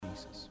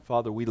Jesus.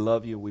 Father, we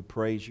love you. We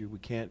praise you. We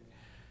can't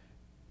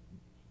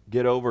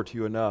get over to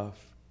you enough,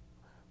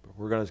 but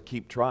we're going to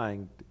keep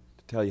trying to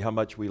tell you how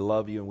much we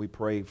love you, and we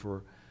pray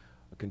for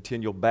a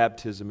continual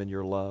baptism in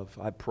your love.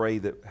 I pray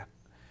that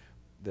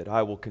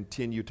I will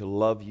continue to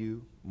love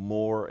you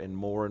more and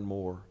more and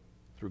more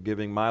through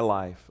giving my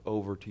life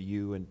over to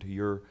you and to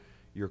your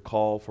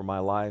call for my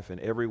life, and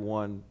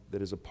everyone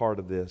that is a part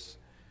of this,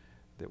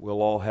 that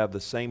we'll all have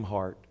the same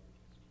heart.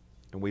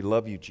 And we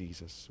love you,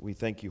 Jesus. We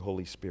thank you,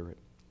 Holy Spirit.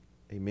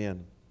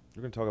 Amen.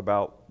 We're going to talk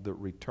about the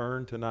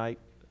return tonight.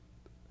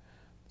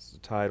 This is the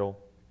title,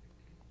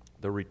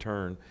 The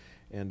Return.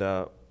 And,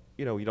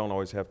 you don't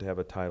always have to have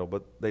a title,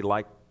 but they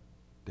like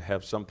to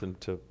have something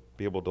to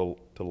be able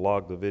to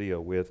log the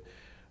video with.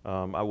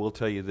 I will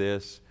tell you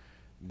this,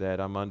 that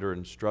I'm under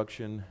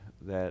instruction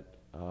that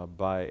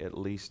by at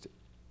least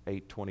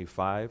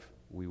 8:25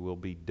 we will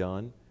be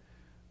done,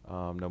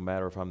 no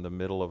matter if I'm in the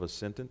middle of a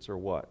sentence or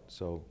what.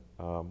 So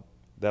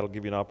that'll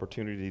give you an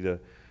opportunity to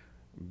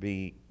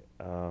be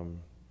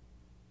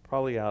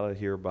probably out of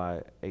here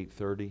by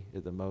 8:30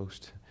 at the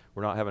most.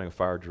 We're not having a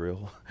fire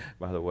drill,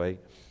 by the way.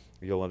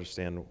 You'll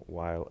understand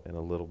why in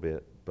a little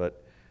bit.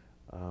 But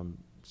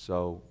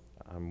so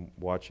I'm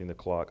watching the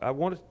clock. I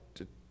wanted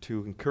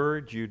to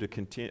encourage you to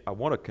continue. I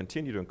want to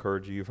continue to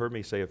encourage you. You've heard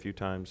me say a few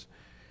times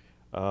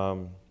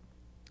about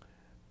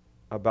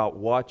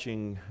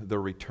watching The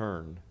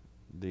Return.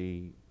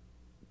 It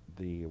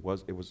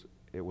wasn't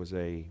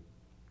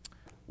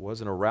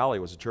a rally.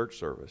 It was a church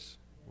service.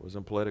 It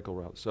wasn't a political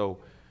rally. So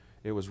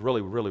it was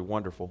really, really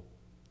wonderful.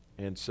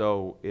 And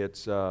so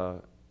it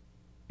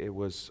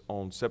was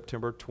on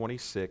September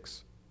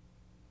 26th,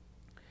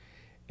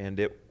 and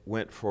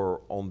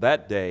on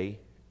that day,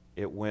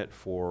 it went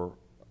for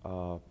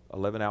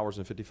 11 hours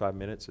and 55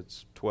 minutes.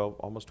 It's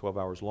almost 12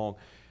 hours long.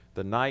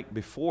 The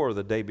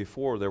day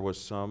before, there was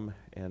some,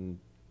 and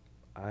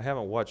I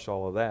haven't watched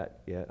all of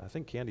that yet. I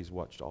think Candy's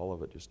watched all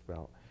of it just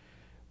about.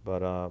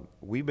 But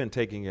we've been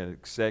taking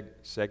it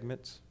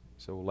segments.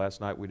 So last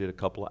night we did a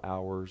couple of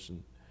hours,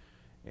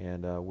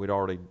 and we'd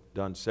already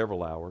done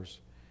several hours.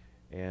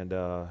 And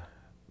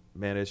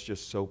man, it's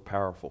just so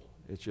powerful.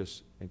 It's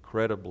just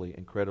incredibly,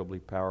 incredibly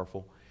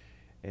powerful.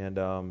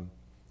 And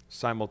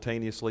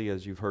simultaneously,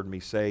 as you've heard me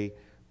say,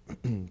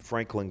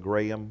 Franklin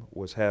Graham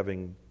was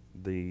having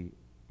the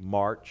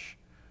march,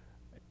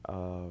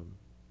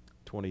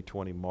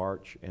 2020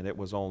 march, and it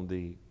was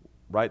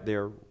right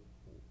there,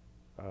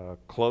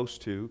 close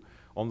to,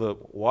 on the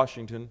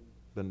Washington,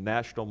 the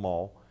National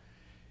Mall.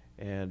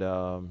 And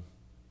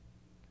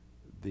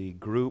the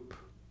group,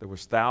 there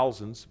was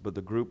thousands, but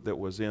the group that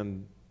was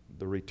in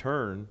the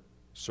return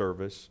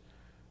service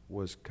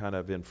was kind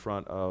of in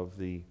front of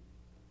the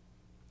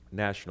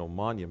National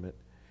Monument.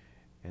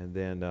 And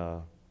then,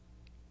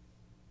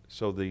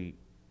 so the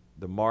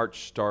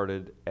march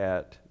started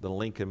at the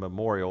Lincoln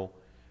Memorial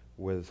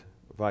with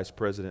Vice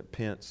President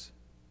Pence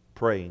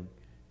praying.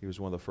 He was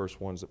one of the first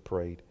ones that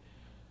prayed.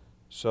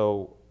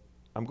 So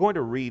I'm going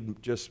to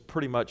read just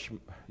pretty much,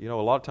 a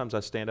lot of times I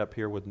stand up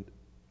here with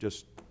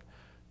just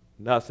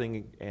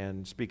nothing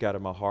and speak out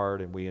of my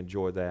heart, and we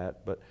enjoy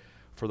that. But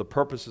for the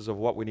purposes of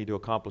what we need to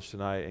accomplish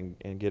tonight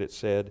and get it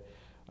said,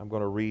 I'm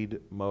going to read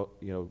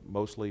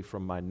mostly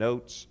from my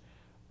notes.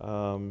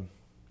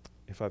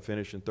 If I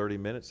finish in 30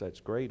 minutes,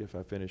 that's great. If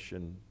I finish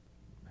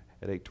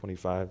at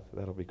 8:25,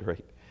 that'll be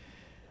great.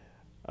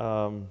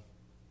 One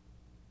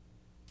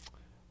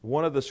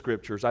of the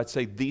scriptures, I'd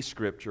say the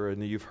scripture,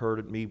 and you've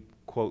heard me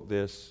quote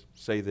this,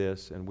 say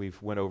this, and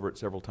we've went over it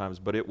several times,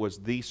 but it was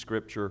the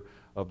scripture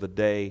of the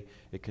day.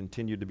 It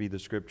continued to be the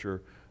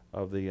scripture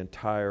of the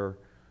entire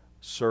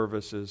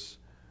services,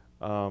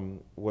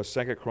 was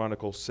 2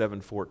 Chronicles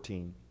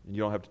 7:14. And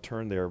you don't have to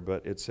turn there,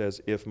 but it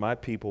says, "If my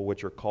people,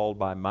 which are called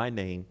by my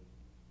name,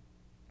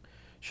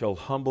 shall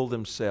humble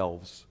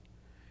themselves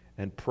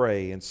and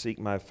pray and seek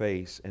my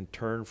face and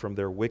turn from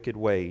their wicked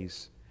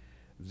ways,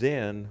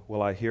 then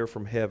will I hear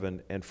from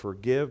heaven and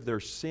forgive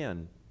their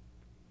sin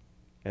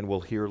and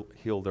will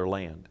heal their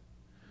land."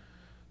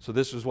 So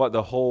this is what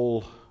the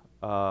whole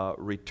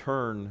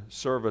return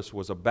service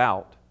was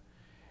about.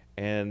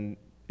 And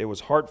it was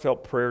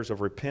heartfelt prayers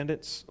of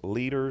repentance,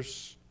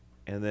 leaders,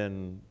 and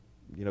then,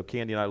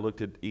 Candy and I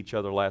looked at each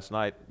other last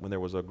night when there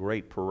was a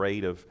great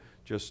parade of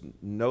just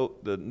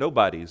the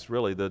nobodies,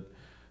 really.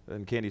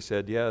 And Candy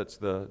said, yeah, it's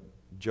the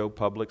Joe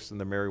Publics and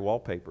the Mary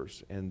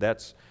Wallpapers. And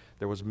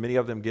there was many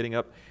of them getting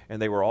up,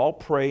 and they were all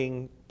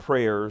praying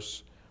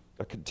prayers,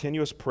 a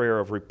continuous prayer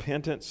of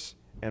repentance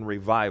and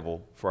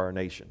revival for our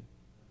nation.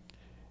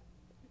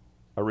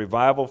 A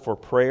revival for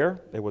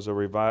prayer. It was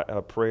a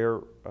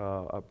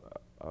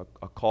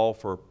call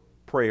for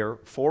prayer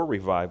for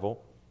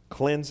revival,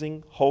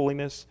 cleansing,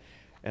 holiness,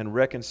 and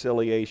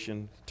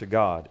reconciliation to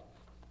God.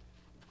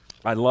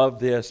 I love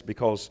this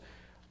because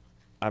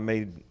I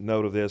made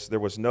note of this. There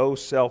was no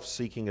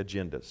self-seeking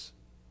agendas.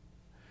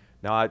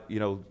 Now, I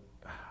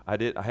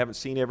haven't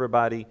seen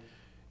everybody.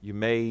 You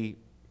may,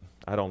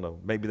 I don't know,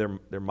 maybe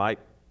there might,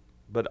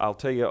 but I'll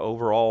tell you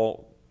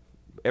overall,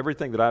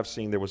 everything that I've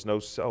seen, there was no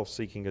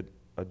self-seeking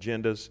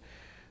agendas.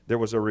 There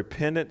was a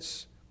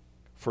repentance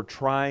for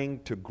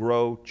trying to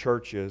grow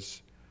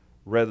churches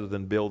rather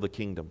than build the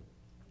kingdom.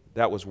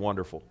 That was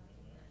wonderful.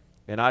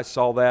 And I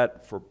saw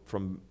that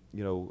from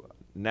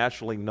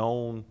nationally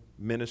known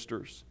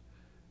ministers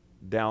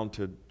down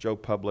to Joe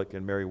Public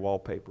and Mary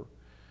Wallpaper.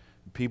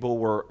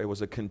 It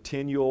was a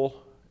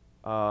continual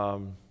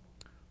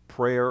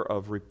prayer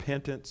of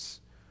repentance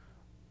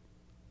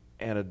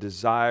and a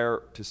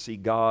desire to see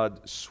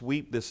God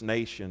sweep this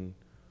nation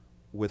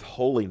with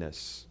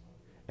holiness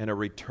and a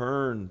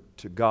return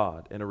to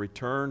God and a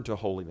return to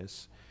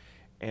holiness.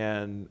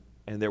 And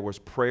there was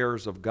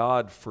prayers of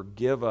God,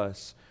 forgive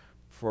us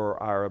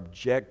for our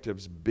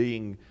objectives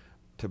being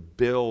to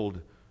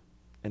build,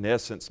 in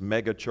essence,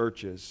 mega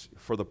churches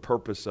for the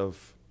purpose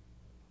of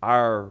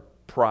our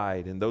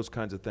pride and those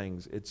kinds of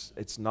things.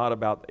 It's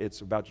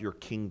about your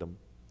kingdom.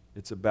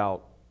 It's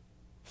about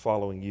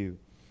following you.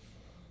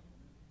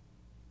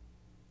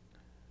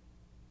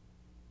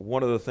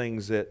 One of the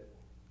things that,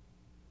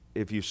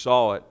 if you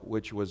saw it,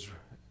 which was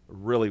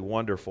really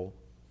wonderful,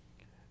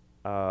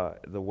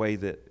 the way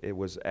that it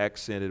was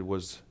accented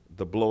was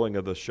the blowing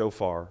of the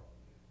shofar.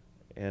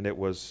 And it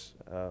was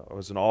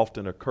an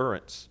often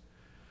occurrence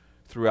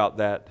throughout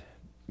that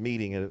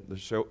meeting. And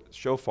the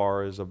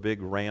shofar is a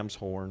big ram's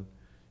horn,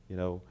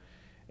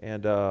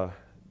 And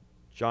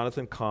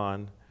Jonathan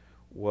Cahn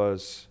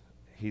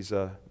he's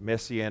a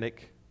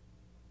messianic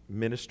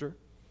minister.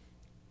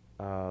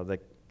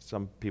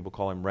 Some people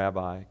call him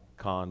Rabbi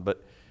Cahn,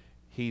 but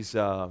he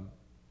did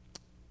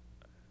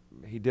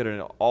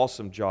an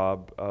awesome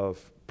job of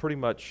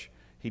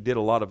he did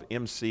a lot of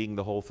emceeing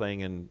the whole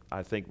thing, and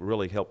I think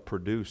really helped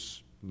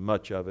produce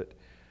much of it.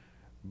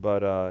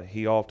 But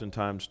he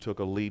oftentimes took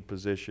a lead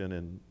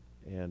position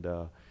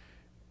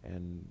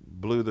and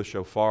blew the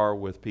shofar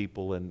with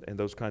people and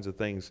those kinds of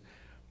things.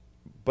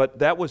 But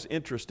that was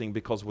interesting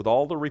because with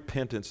all the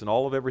repentance and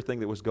all of everything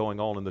that was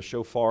going on and the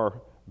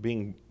shofar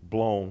being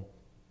blown,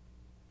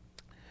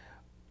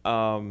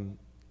 on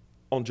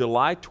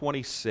July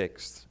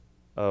 26th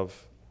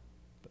of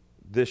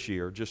this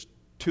year, just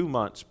 2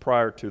 months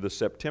prior to the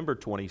September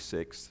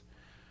 26th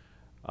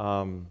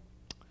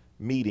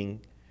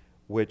meeting,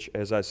 which,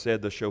 as I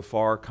said, the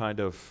shofar kind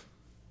of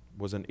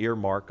was an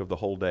earmark of the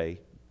whole day,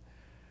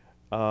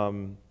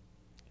 our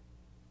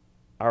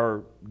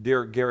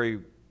dear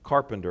Gary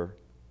Carpenter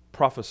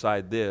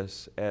prophesied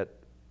this at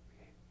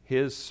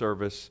his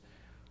service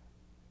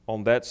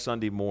on that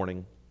Sunday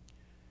morning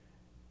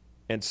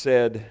and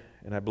said,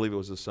 and I believe it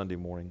was a Sunday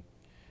morning,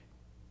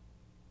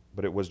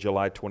 but it was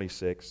July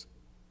 26th,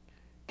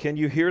 "Can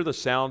you hear the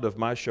sound of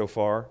my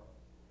shofar?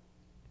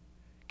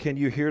 Can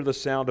you hear the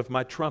sound of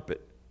my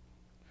trumpet?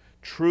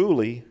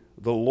 Truly,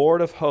 the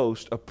Lord of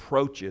hosts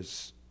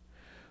approaches.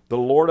 The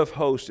Lord of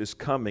hosts is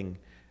coming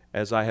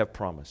as I have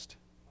promised."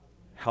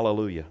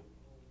 Hallelujah.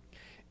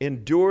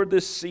 Endure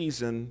this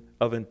season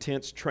of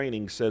intense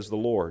training, says the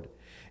Lord.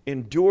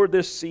 Endure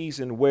this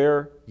season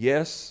where,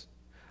 yes,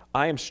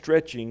 I am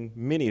stretching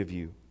many of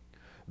you.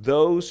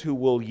 Those who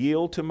will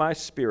yield to my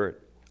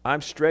spirit,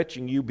 I'm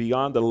stretching you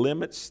beyond the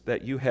limits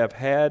that you have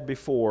had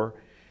before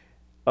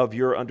of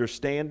your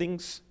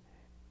understandings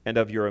and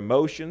of your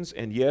emotions,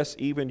 and yes,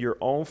 even your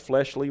own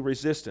fleshly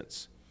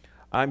resistance.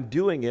 I'm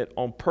doing it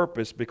on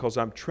purpose because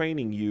I'm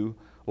training you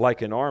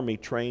like an army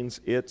trains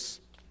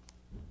its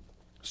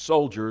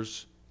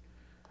soldiers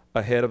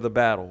ahead of the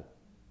battle,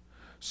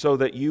 so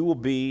that you will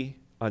be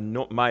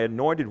my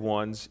anointed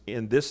ones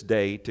in this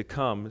day to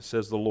come,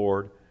 says the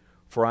Lord,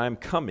 for I am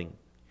coming.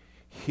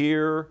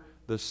 Hear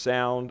the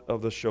sound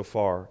of the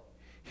shofar.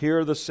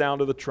 Hear the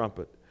sound of the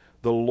trumpet.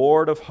 The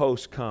Lord of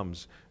hosts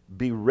comes.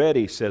 Be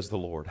ready, says the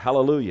Lord.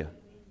 Hallelujah.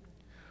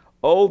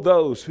 Oh,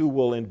 those who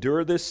will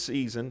endure this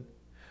season,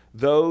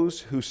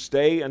 those who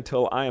stay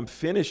until I am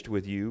finished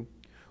with you,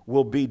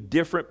 will be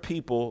different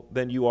people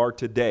than you are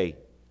today.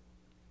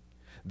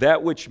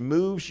 That which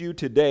moves you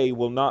today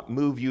will not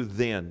move you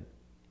then.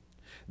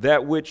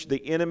 That which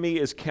the enemy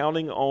is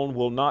counting on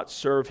will not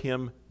serve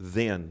him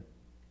then.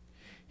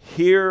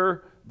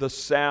 Hear the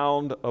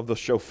sound of the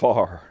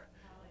shofar.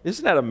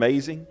 Isn't that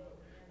amazing?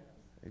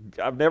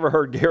 I've never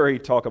heard Gary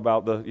talk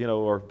about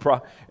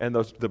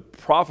the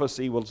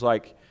prophecy was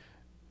like,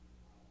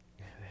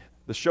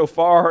 the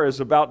shofar is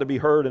about to be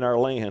heard in our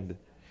land.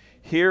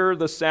 Hear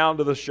the sound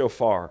of the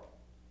shofar.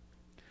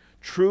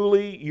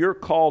 Truly, your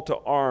call to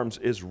arms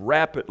is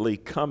rapidly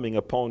coming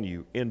upon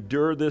you.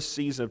 Endure this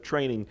season of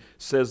training,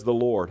 says the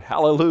Lord.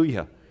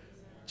 Hallelujah.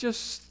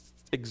 Just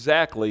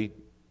exactly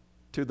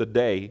to the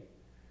day,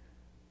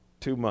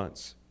 2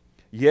 months.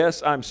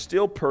 Yes, I'm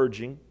still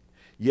purging.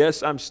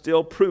 Yes, I'm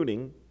still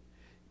pruning.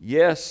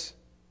 Yes,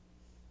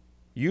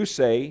 you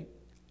say,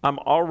 I'm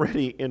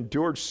already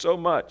endured so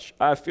much.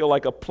 I feel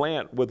like a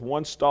plant with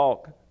one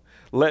stalk.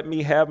 Let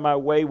me have my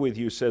way with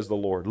you, says the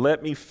Lord.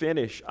 Let me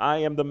finish. I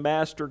am the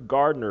master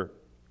gardener.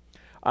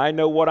 I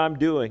know what I'm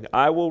doing.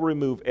 I will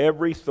remove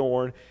every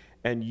thorn,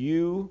 and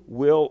you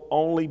will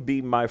only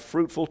be my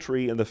fruitful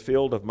tree in the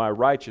field of my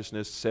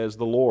righteousness, says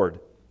the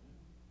Lord.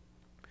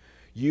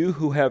 You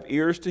who have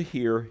ears to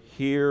hear,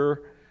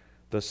 hear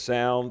the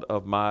sound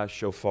of my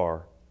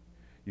shofar.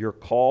 Your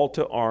call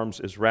to arms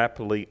is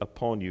rapidly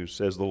upon you,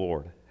 says the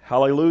Lord.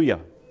 Hallelujah.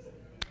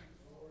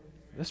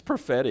 That's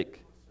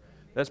prophetic.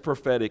 That's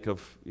prophetic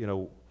of,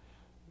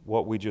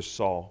 what we just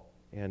saw.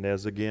 And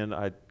as again,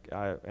 I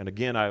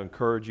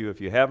encourage you, if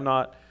you have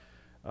not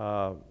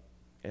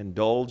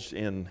indulged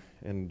in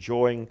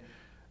enjoying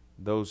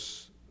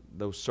those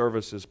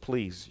services,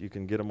 please, you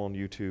can get them on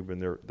YouTube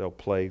and they'll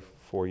play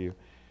for you,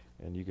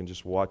 and you can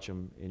just watch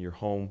them in your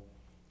home.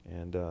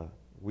 And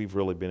we've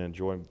really been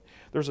enjoying.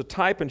 There's a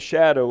type and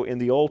shadow in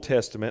the Old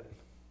Testament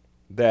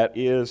that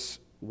is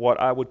what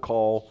I would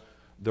call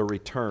the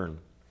return,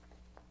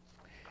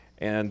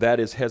 and that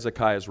is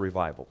Hezekiah's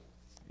revival.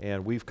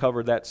 And we've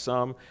covered that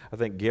some. I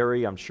think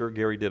I'm sure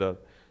Gary did a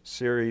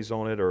series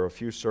on it, or a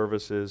few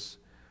services,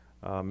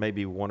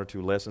 maybe one or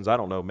two lessons. I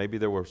don't know. Maybe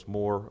there was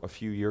more a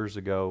few years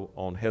ago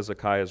on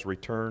Hezekiah's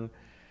return.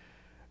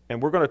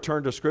 And we're going to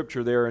turn to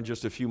Scripture there in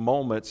just a few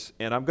moments.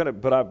 And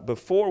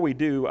before we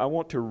do, I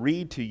want to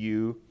read to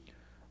you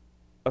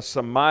a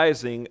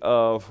surmising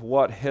of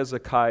what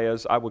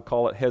I would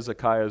call it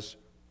Hezekiah's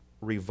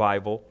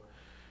revival,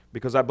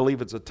 because I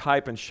believe it's a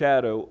type and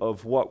shadow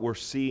of what we're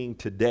seeing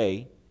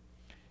today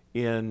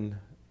in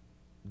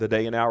the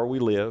day and hour we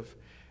live,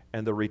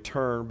 and the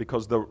return,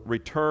 because the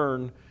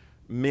return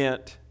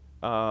meant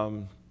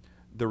the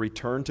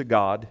return to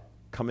God,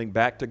 coming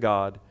back to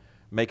God,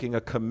 making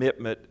a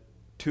commitment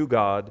to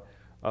God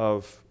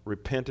of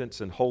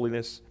repentance and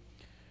holiness.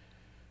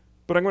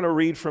 But I'm going to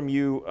read from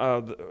you,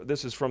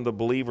 this is from the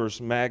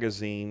Believers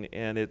magazine,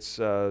 and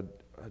it's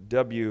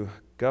W.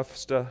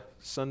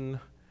 Gustafson,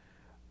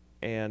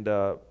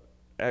 and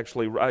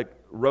actually I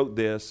wrote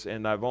this,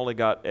 and I've only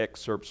got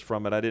excerpts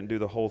from it. I didn't do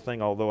the whole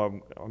thing, although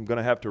I'm going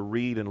to have to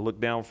read and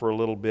look down for a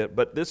little bit.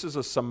 But this is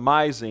a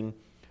surmising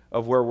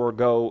of where we'll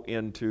go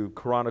into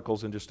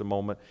Chronicles in just a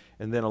moment,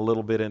 and then a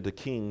little bit into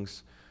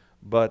Kings.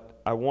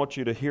 But I want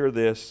you to hear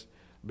this,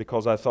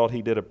 because I thought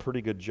he did a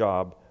pretty good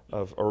job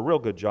a real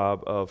good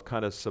job of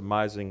kind of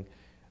surmising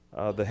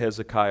the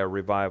Hezekiah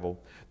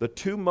revival. The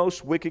two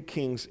most wicked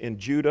kings in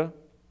Judah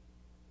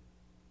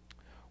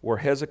were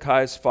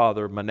Hezekiah's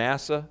father,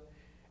 Manasseh,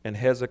 and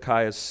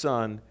Hezekiah's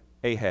son,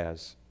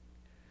 Ahaz.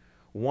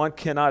 One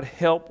cannot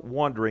help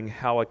wondering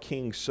how a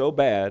king so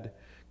bad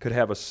could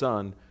have a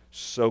son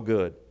so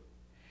good,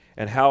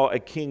 and how a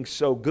king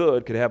so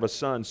good could have a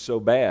son so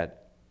bad.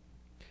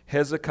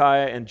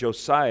 Hezekiah and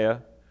Josiah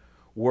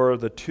were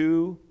the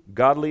two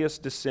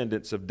godliest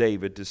descendants of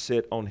David to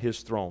sit on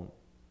his throne.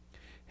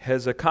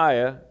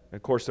 Hezekiah,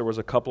 of course, there was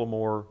a couple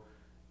more,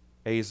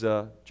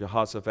 Asa,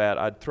 Jehoshaphat.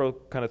 I'd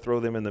throw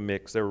them in the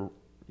mix. They were,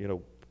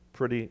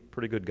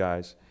 pretty good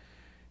guys.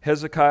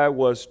 Hezekiah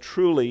was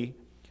truly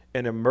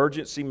an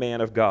emergency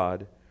man of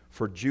God,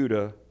 for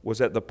Judah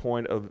was at the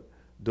point of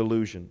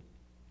delusion.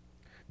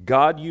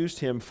 God used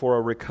him for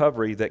a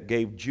recovery that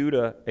gave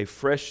Judah a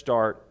fresh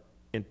start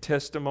in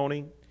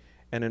testimony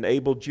and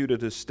enabled Judah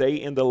to stay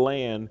in the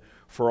land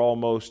for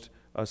almost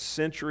a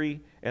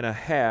century and a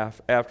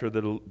half after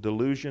the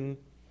delusion,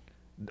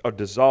 or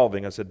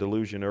dissolving, I said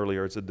delusion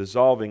earlier, it's a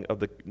dissolving of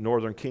the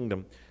northern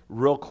kingdom.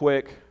 Real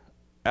quick,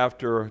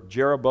 after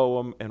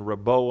Jeroboam and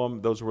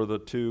Rehoboam, those were the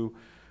two,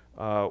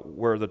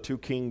 where the two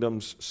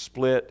kingdoms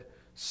split.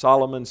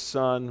 Solomon's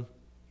son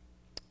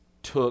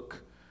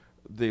took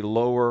the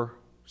lower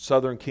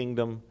southern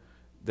kingdom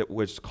that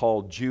was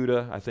called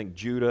Judah. I think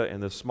Judah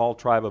and the small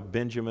tribe of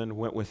Benjamin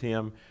went with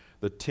him.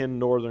 The 10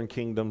 northern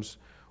kingdoms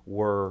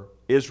were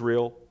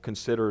Israel,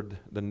 considered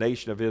the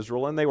nation of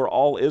Israel, and they were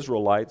all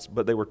Israelites,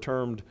 but they were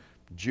termed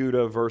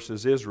Judah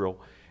versus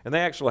Israel. And they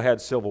actually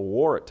had civil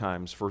war at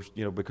times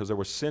because there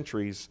were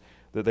centuries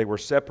that they were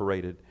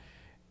separated.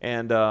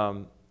 And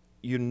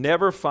you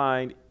never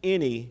find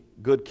any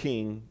good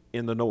king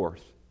in the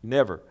north,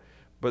 never.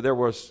 But there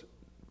was,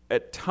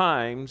 at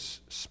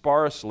times,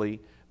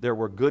 sparsely, there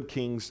were good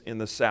kings in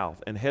the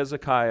south. And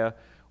Hezekiah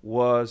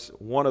was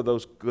one of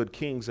those good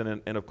kings.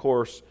 And of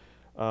course,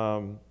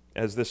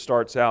 as this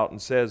starts out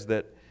and says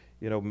that,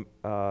 he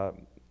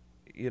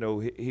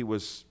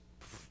was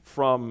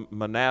from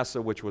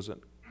Manasseh, which was a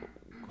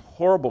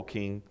horrible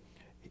king.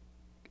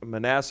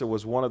 Manasseh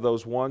was one of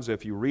those ones,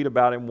 if you read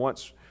about him,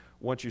 once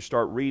you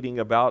start reading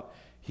about,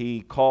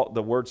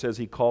 the word says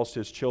he caused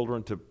his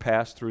children to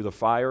pass through the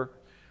fire,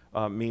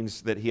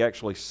 means that he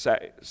actually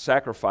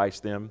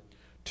sacrificed them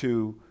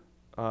to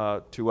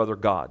other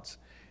gods.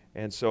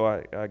 And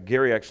so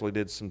Gary actually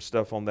did some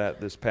stuff on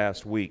that this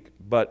past week.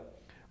 But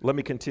let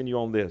me continue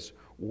on this.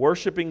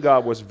 Worshiping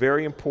God was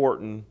very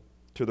important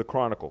to the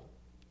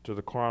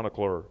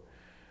chronicler.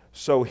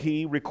 So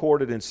he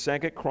recorded in 2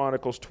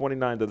 Chronicles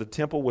 29 that the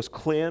temple was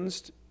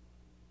cleansed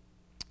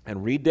and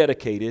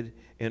rededicated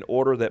in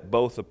order that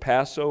both the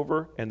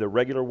Passover and the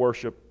regular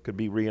worship could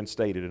be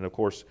reinstated. And of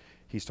course,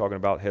 he's talking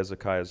about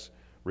Hezekiah's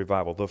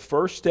revival. The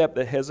first step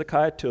that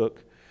Hezekiah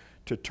took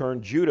to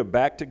turn Judah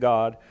back to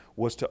God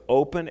was to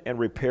open and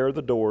repair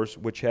the doors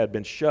which had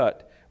been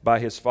shut by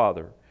his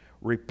father.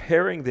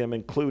 Repairing them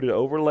included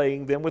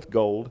overlaying them with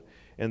gold,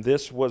 and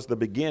this was the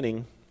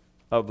beginning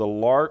of the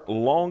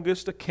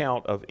longest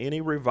account of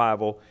any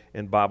revival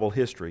in Bible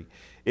history.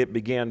 It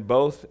began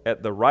both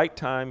at the right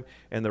time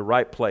and the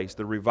right place.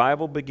 The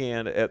revival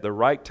began at the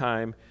right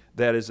time,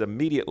 that is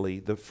immediately,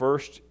 the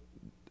first,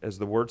 as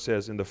the word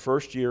says, in the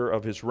first year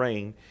of his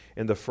reign,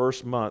 in the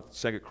first month.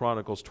 2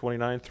 Chronicles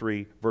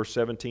 29:3, verse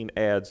 17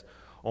 adds,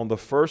 on the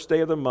first day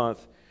of the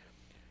month,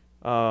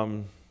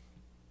 and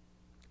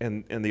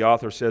the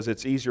author says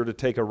it's easier to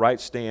take a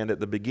right stand at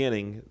the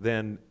beginning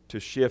than to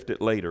shift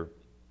it later.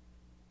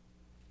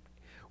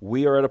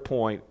 We are at a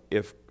point,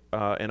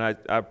 and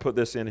I put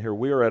this in here,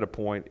 we are at a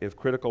point, if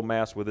critical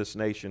mass with this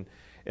nation,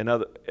 in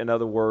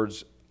other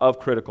words, of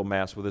critical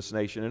mass with this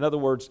nation. In other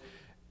words,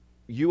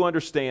 you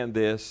understand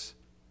this,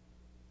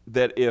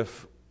 that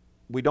if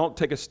we don't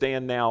take a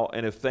stand now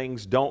and if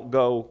things don't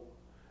go,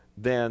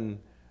 then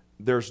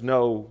there's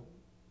no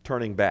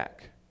turning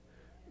back.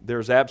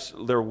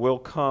 There will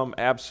come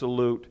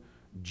absolute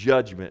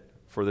judgment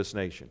for this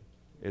nation.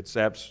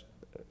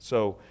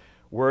 So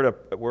we're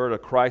at a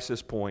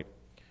crisis point.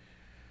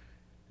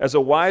 As a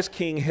wise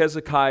king,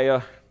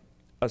 Hezekiah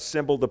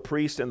assembled the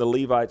priests and the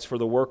Levites for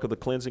the work of the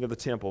cleansing of the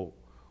temple,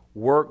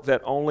 work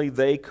that only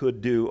they could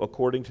do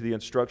according to the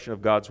instruction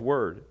of God's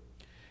word.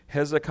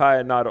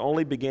 Hezekiah not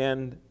only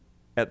began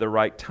at the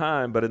right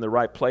time, but in the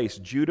right place.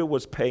 Judah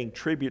was paying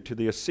tribute to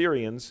the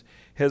Assyrians.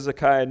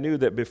 Hezekiah knew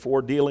that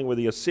before dealing with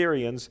the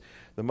Assyrians,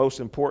 the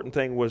most important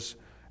thing was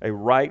a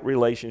right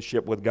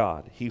relationship with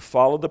God. He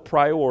followed the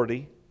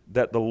priority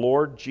that the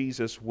Lord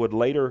Jesus would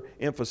later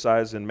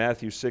emphasize in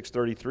Matthew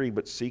 6:33,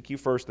 but seek ye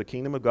first the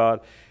kingdom of God,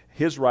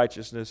 his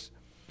righteousness.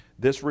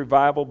 This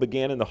revival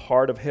began in the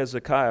heart of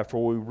Hezekiah,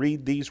 for we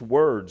read these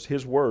words,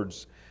 his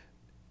words,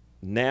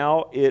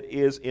 now it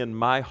is in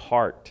my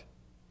heart.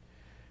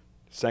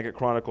 2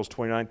 Chronicles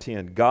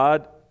 29:10.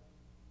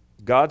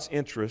 God's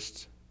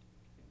interests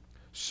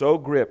so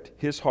gripped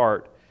his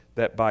heart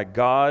that by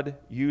God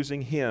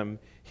using him,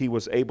 he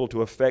was able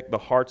to affect the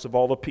hearts of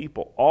all the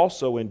people.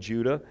 Also in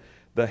Judah,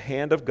 the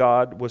hand of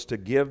God was to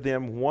give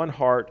them one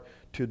heart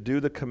to do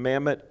the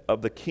commandment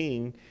of the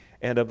king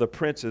and of the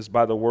princes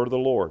by the word of the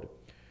Lord.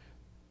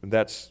 And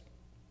that's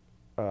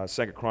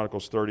 2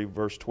 Chronicles 30,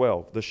 verse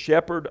 12. The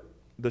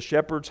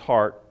shepherd's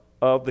heart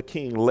of the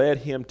king led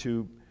him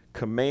to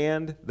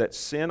command that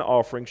sin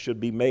offerings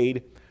should be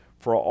made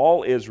for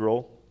all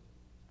Israel,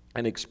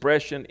 an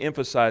expression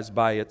emphasized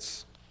by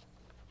its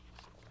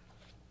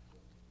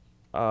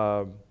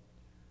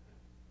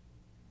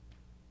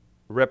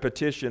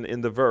repetition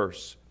in the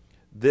verse.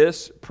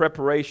 This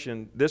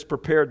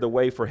prepared the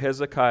way for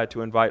Hezekiah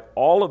to invite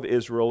all of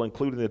Israel,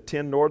 including the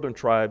 10 northern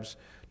tribes,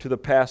 to the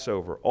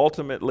Passover.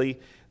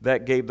 Ultimately,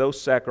 that gave those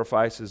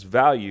sacrifices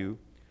value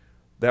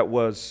that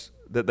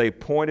they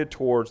pointed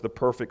towards the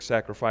perfect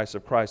sacrifice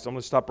of Christ. I'm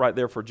going to stop right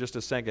there for just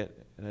a second,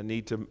 and I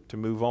need to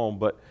move on.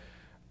 But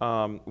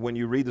when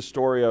you read the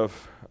story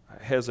of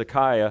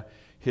Hezekiah,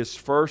 his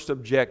first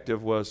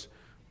objective was,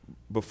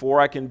 before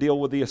I can deal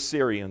with the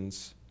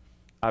Assyrians,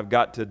 I've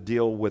got to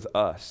deal with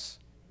us,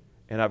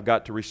 and I've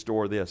got to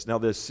restore this. Now,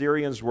 the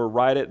Assyrians were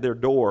right at their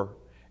door,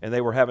 and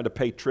they were having to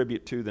pay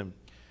tribute to them.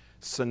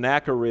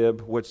 Sennacherib,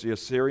 which the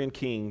Assyrian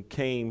king,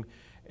 came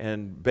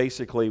and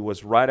basically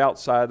was right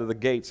outside of the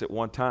gates at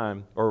one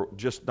time, or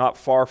just not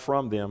far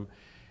from them,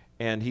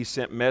 and he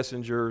sent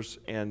messengers,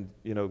 and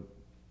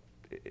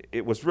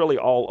it was really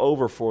all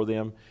over for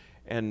them.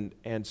 And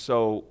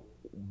so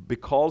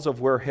because of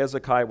where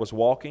Hezekiah was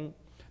walking,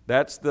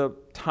 that's the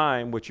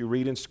time which you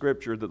read in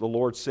Scripture that the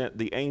Lord sent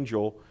the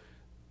angel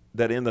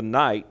that in the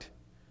night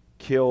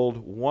killed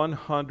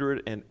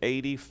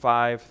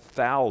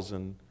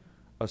 185,000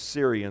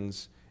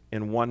 Assyrians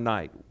in one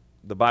night.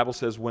 The Bible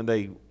says when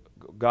they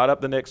got up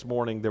the next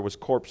morning, there was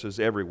corpses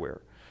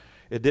everywhere.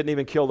 It didn't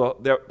even kill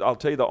I'll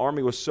tell you, the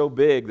army was so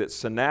big that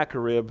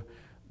Sennacherib,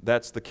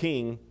 that's the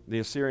king, the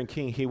Assyrian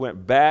king, he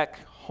went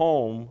back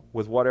home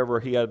with whatever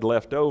he had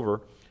left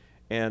over,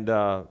 and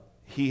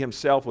he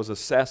himself was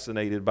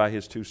assassinated by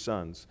his 2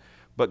 sons.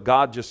 But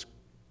God just,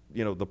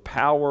 the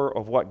power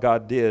of what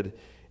God did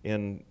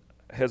in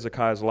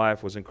Hezekiah's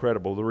life was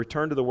incredible. The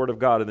return to the Word of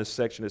God in this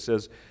section, it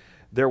says,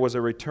 there was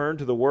a return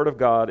to the Word of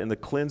God in the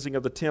cleansing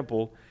of the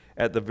temple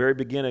at the very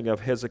beginning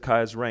of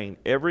Hezekiah's reign.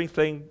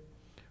 Everything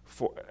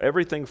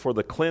for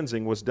the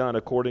cleansing was done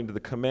according to the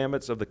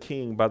commandments of the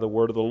king by the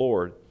word of the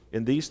Lord.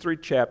 In these 3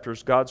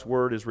 chapters, God's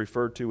word is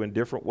referred to in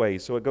different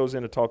ways. So it goes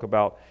in to talk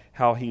about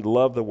how he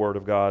loved the word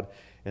of God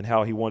and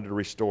how he wanted to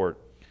restore it.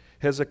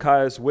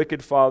 Hezekiah's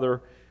wicked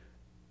father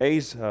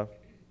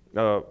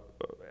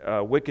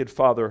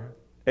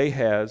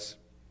Ahaz,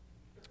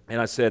 and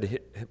I said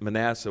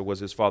Manasseh was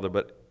his father,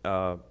 but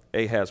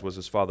Ahaz was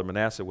his father,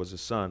 Manasseh was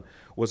his son,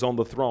 was on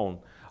the throne.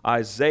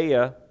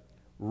 Isaiah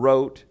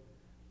wrote,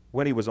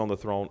 when he was on the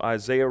throne,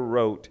 Isaiah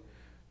wrote,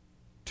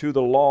 to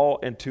the law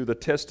and to the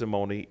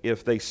testimony,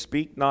 if they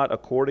speak not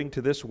according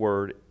to this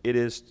word, it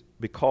is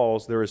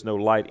because there is no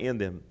light in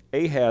them.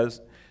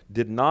 Ahaz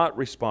did not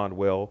respond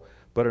well,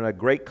 but in a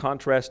great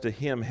contrast to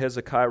him,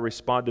 Hezekiah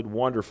responded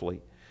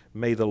wonderfully.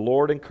 May the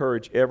Lord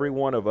encourage every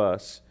one of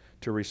us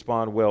to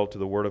respond well to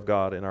the Word of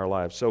God in our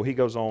lives. So he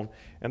goes on,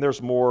 and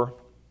there's more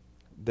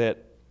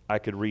that I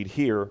could read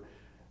here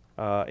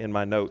in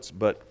my notes,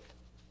 but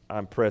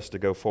I'm pressed to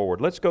go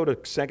forward. Let's go to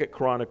 2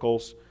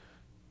 Chronicles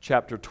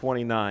chapter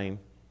 29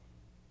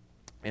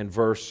 and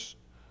verse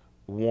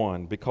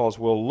 1, because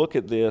we'll look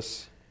at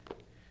this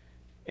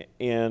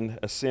in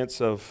a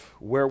sense of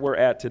where we're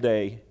at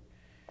today.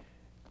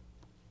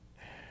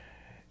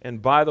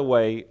 And by the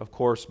way, of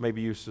course,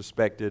 maybe you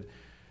suspected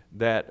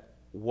that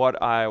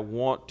what I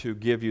want to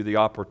give you the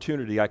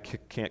opportunity, I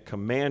can't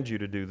command you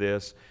to do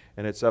this,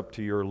 and it's up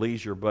to your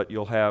leisure, but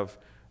you'll have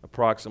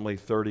approximately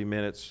 30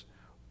 minutes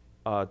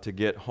to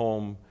get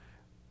home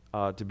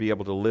to be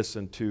able to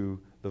listen to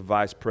the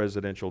vice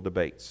presidential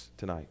debates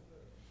tonight.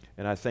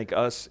 And I think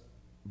us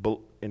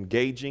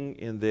engaging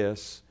in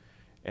this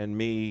and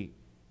me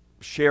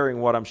sharing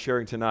what I'm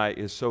sharing tonight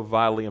is so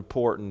vitally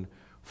important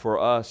for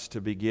us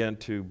to begin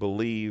to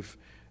believe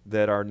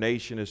that our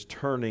nation is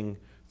turning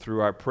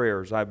through our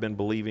prayers. I've been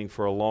believing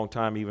for a long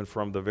time, even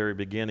from the very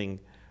beginning,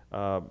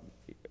 at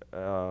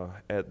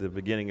the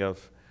beginning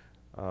of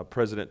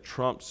President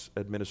Trump's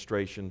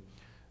administration,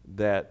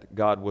 that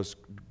God was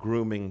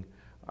grooming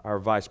our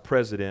vice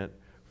president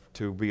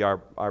to be our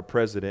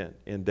president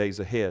in days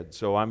ahead.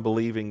 So I'm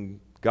believing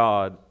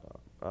God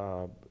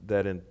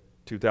that in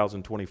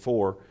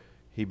 2024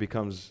 he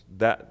becomes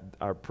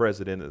our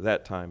president at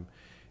that time.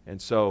 And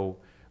so,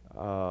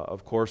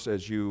 of course,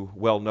 as you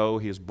well know,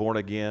 he is born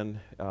again.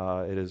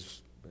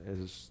 It's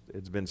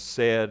been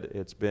said,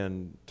 it's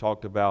been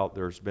talked about.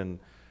 There's been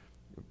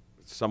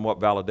somewhat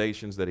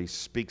validations that he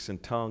speaks in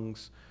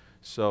tongues.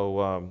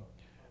 So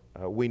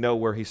we know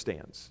where he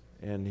stands.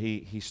 And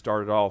he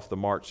started off the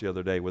march the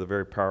other day with a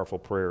very powerful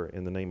prayer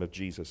in the name of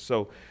Jesus.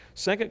 So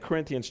 2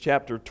 Corinthians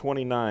chapter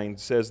 29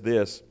 says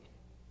this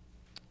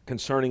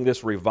concerning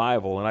this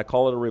revival, and I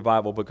call it a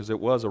revival because it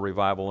was a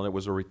revival and it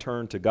was a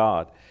return to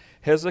God.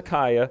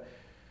 Hezekiah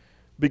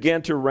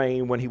began to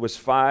reign when he was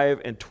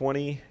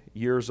 25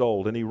 years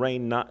old, and he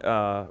reigned 9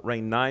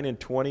 and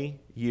 20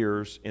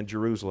 years in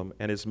Jerusalem.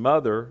 And his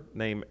mother,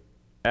 named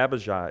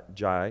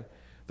Abijah,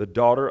 the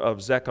daughter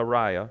of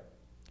Zechariah.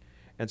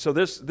 And so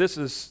this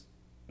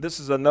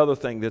is another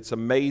thing that's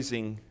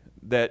amazing,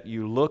 that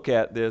you look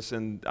at this,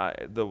 and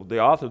the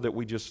author that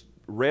we just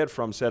read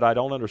from said, I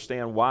don't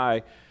understand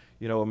why,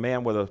 a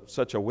man with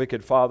such a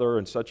wicked father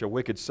and such a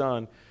wicked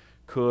son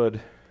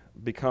could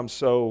become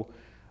so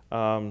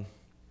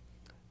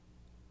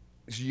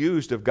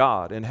used of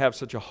God and have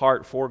such a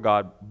heart for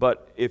God.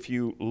 But if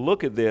you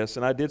look at this,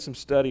 and I did some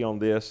study on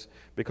this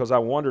because I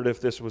wondered if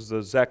this was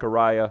the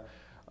Zechariah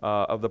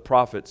of the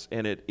prophets,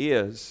 and it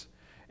is.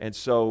 And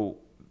so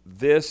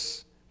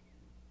this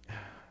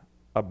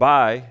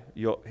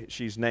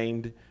she's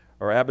named,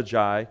 or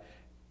Abijah,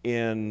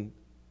 in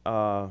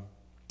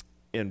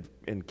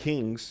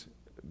Kings.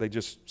 They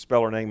just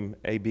spell her name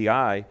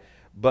A-B-I.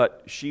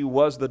 But she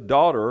was the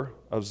daughter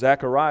of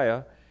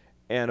Zechariah,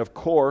 and of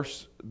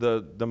course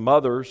the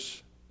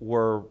mothers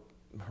were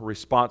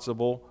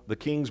responsible. The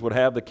kings would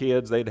have the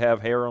kids, they'd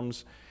have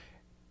harems,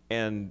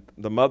 and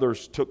the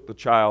mothers took the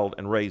child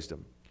and raised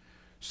him.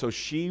 So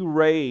she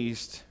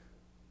raised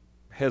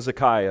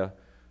Hezekiah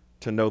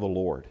to know the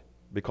Lord,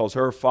 because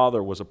her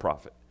father was a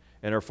prophet,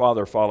 and her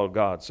father followed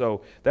God.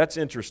 So that's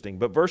interesting.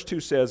 But verse 2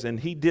 says, and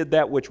he did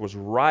that which was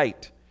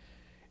right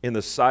in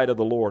the sight of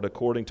the Lord,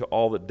 according to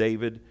all that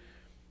David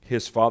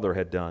his father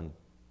had done.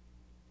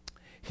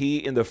 He,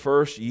 in the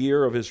first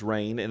year of his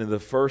reign, and in the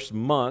first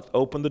month,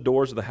 opened the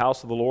doors of the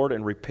house of the Lord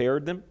and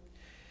repaired them.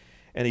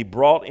 And he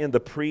brought in the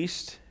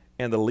priests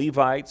and the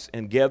Levites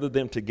and gathered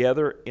them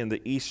together in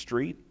the east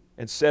street,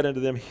 and said unto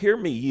them, Hear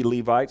me, ye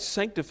Levites,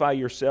 sanctify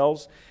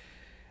yourselves,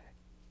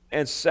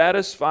 and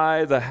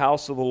satisfy the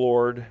house of the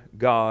Lord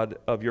God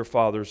of your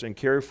fathers, and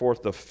carry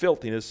forth the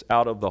filthiness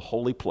out of the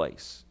holy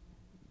place.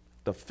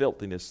 The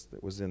filthiness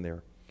that was in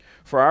there.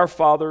 For our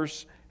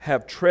fathers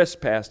have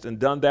trespassed and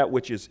done that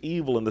which is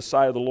evil in the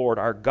sight of the Lord.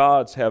 Our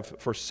gods have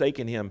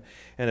forsaken him,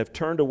 and have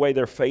turned away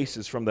their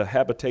faces from the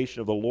habitation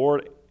of the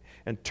Lord,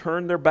 and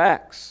turned their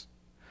backs.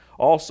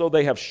 Also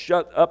they have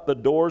shut up the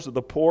doors of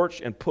the porch,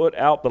 and put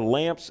out the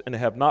lamps, and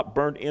have not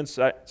burned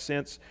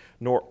incense,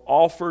 nor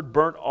offered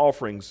burnt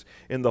offerings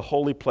in the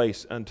holy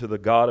place unto the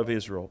God of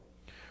Israel.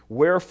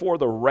 Wherefore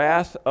the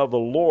wrath of the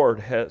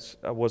Lord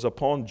was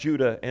upon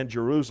Judah and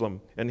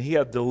Jerusalem, and he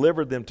hath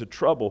delivered them to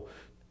trouble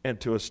and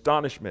to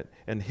astonishment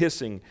and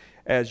hissing,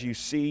 as you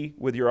see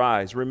with your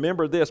eyes.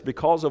 Remember this,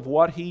 because of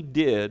what he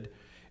did,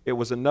 it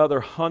was another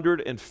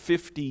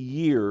 150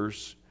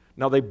 years.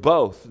 Now they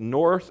both,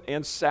 north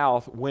and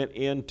south, went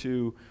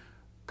into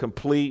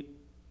complete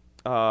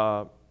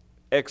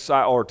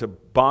exile, or to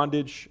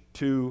bondage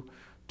to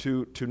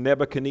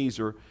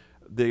Nebuchadnezzar.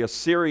 The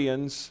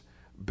Assyrians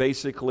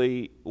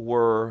basically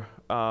were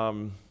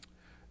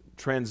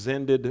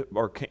transcended,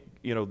 or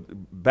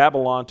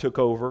Babylon took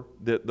over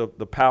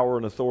the power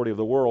and authority of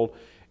the world,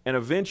 and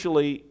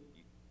eventually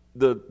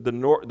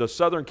the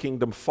southern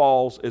kingdom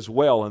falls as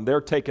well, and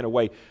they're taken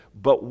away.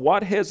 But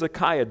what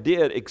Hezekiah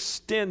did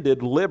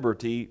extended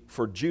liberty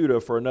for Judah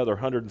for another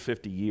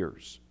 150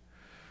 years.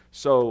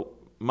 So,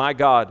 my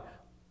God,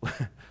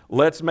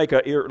 let's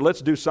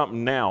do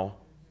something now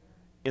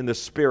in the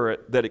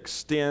spirit that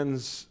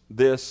extends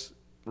this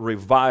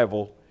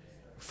revival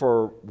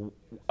for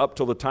up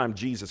till the time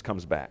Jesus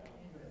comes back.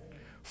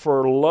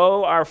 For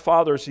lo, our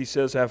fathers, he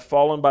says, have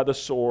fallen by the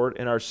sword,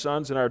 and our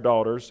sons and our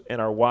daughters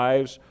and our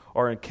wives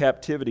are in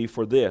captivity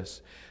for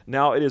this.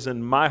 Now it is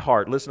in my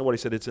heart, listen to what he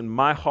said, it's in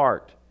my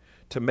heart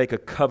to make a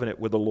covenant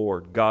with the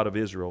Lord, God of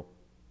Israel,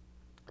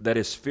 that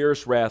his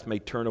fierce wrath may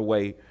turn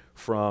away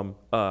from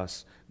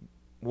us.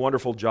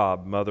 Wonderful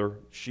job, Mother.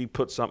 She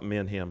put something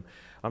in him.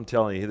 I'm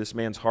telling you, this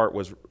man's heart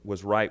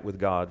was right with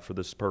God for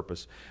this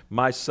purpose.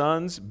 My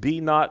sons, be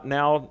not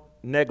now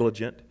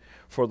negligent,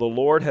 for the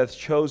Lord hath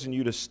chosen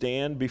you to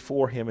stand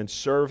before him and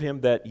serve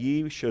him, that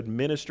ye should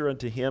minister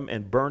unto him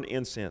and burn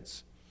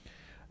incense.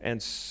 And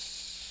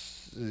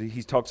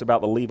he talks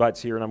about the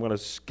Levites here, and I'm going to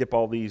skip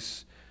all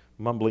these,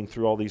 mumbling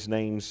through all these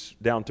names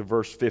down to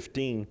verse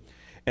 15.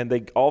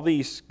 And all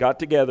these got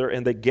together,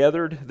 and they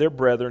gathered their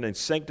brethren and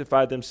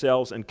sanctified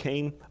themselves, and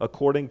came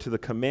according to the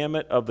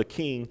commandment of the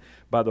king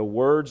by the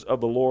words of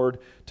the Lord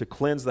to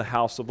cleanse the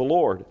house of the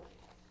Lord.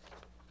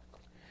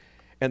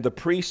 And the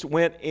priests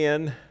went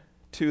in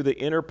to the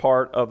inner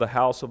part of the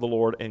house of the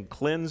Lord and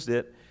cleansed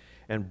it,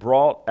 and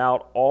brought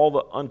out all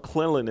the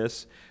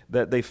uncleanliness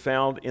that they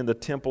found in the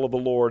temple of the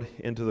Lord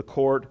into the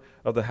court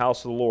of the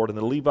house of the Lord. And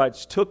the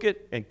Levites took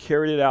it and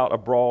carried it out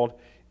abroad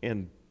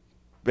and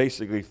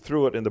basically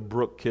threw it in the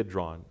brook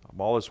Kidron.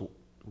 All this,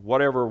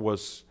 whatever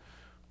was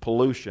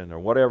pollution or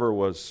whatever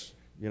was,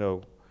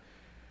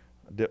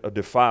 a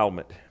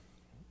defilement.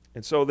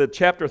 And so the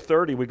chapter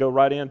 30, we go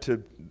right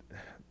into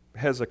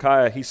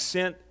Hezekiah.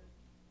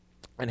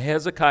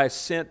 Hezekiah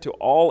sent to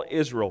all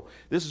Israel.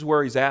 This is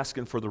where he's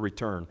asking for the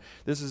return.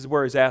 This is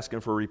where he's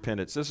asking for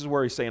repentance. This is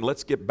where he's saying,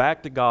 let's get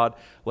back to God.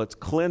 Let's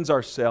cleanse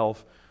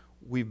ourselves.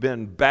 We've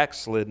been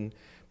backslidden.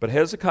 But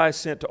Hezekiah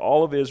sent to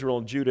all of Israel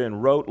and Judah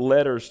and wrote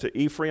letters to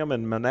Ephraim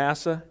and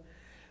Manasseh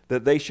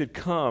that they should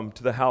come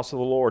to the house of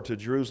the Lord, to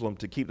Jerusalem,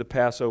 to keep the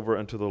Passover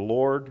unto the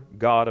Lord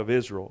God of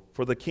Israel.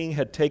 For the king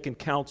had taken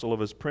counsel of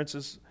his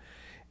princes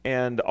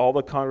and all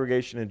the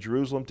congregation in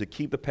Jerusalem to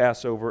keep the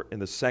Passover in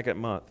the 2nd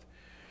month.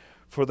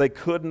 For they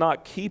could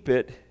not keep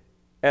it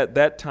at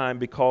that time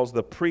because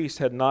the priests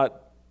had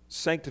not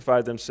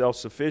sanctified themselves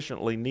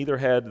sufficiently, neither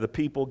had the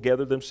people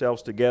gathered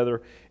themselves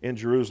together in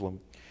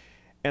Jerusalem.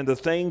 And the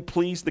thing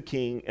pleased the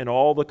king and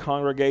all the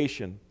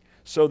congregation.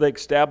 So they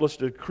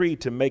established a decree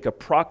to make a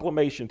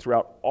proclamation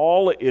throughout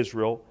all of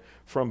Israel,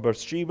 from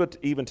Beersheba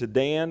even to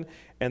Dan,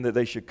 and that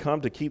they should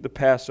come to keep the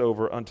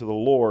Passover unto the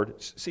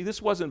Lord. See,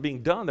 this wasn't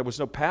being done. There was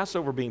no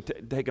Passover being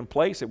taken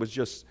place. It was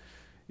just,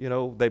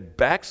 they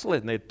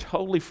backslid and they had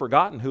totally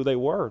forgotten who they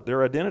were.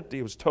 Their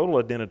identity was total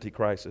identity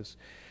crisis.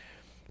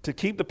 To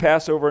keep the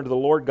Passover unto the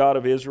Lord God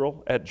of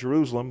Israel at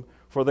Jerusalem,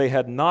 for they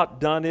had not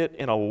done it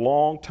in a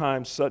long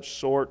time, such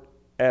sort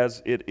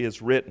as it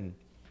is written.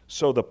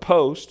 So the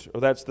post,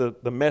 or that's the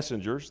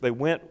messengers, they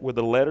went with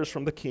the letters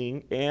from the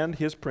king and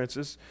his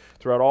princes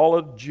throughout all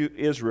of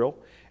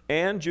Israel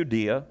and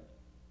Judea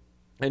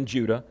and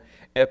Judah,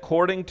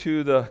 according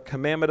to the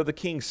commandment of the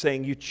king,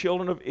 saying, You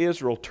children of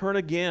Israel, turn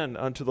again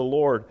unto the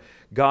Lord,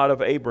 God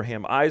of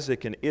Abraham,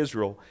 Isaac, and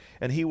Israel,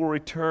 and he will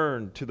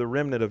return to the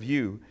remnant of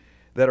you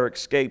that are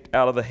escaped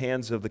out of the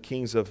hands of the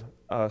kings of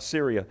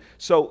Syria.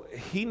 So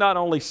he not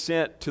only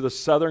sent to the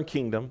southern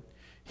kingdom,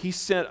 he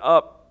sent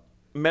up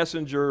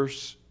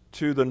messengers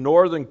to the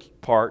northern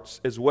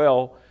parts as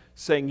well,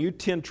 saying, You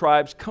 10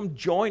 tribes, come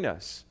join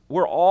us.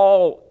 We're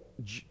all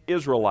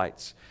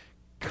Israelites.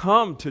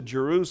 Come to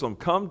Jerusalem.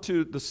 Come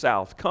to the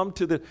south. Come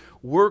to the...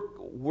 We're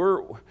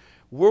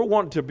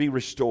wanting to be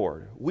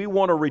restored. We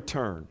want to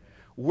return.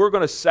 We're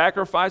going to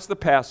sacrifice the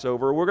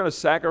Passover. We're going to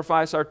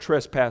sacrifice our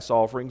trespass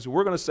offerings.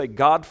 We're going to say,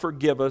 God,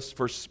 forgive us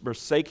for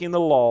forsaking the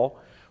law.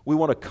 We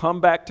want to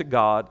come back to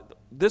God.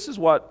 This is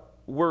what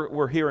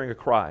we're hearing a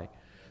cry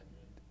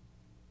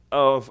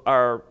of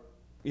our,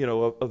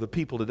 of the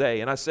people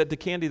today. And I said to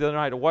Candy the other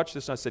night, I watched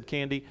this, and I said,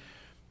 Candy,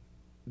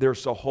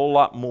 there's a whole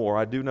lot more.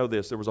 I do know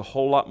this. There was a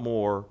whole lot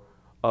more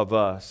of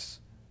us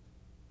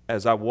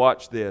as I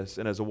watched this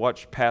and as I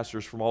watched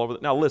pastors from all over.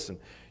 Now listen,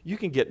 you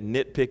can get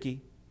nitpicky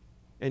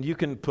and you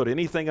can put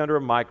anything under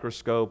a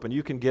microscope and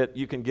you can get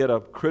a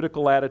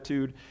critical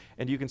attitude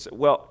and you can say,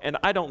 well, and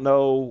I don't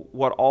know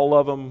what all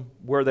of them,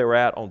 where they were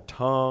at on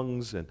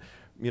tongues and,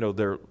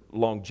 their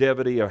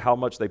longevity or how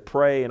much they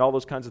pray and all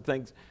those kinds of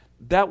things.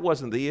 That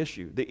wasn't the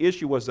issue. The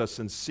issue was a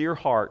sincere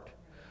heart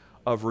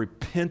of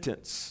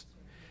repentance,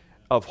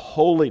 of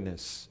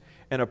holiness,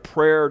 and a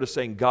prayer to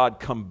saying,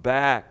 God, come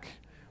back.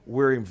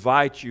 We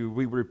invite you.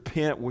 We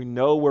repent. We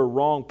know we're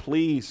wrong.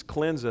 Please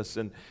cleanse us.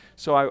 And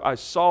so I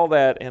saw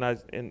that, and I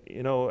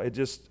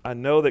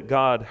know that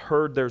God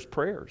heard their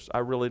prayers. I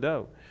really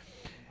do.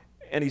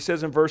 And he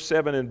says in verse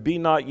 7, And be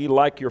not ye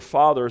like your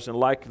fathers and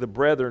like the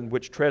brethren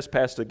which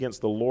trespassed against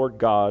the Lord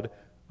God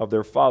of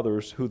their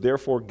fathers, who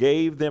therefore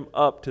gave them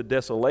up to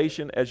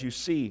desolation, as you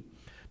see.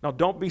 Now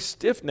don't be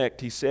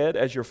stiff-necked, he said,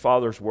 as your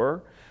fathers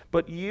were,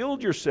 but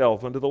yield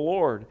yourself unto the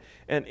Lord,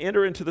 and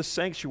enter into the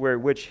sanctuary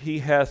which he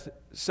hath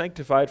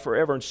sanctified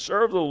forever, and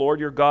serve the Lord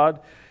your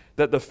God,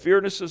 that the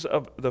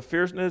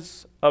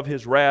fierceness of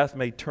his wrath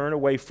may turn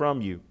away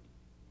from you.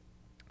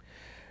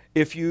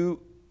 If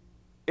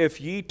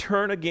ye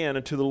turn again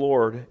unto the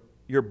Lord,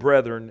 your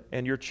brethren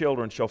and your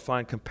children shall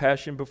find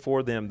compassion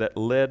before them that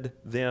led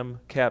them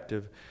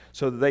captive,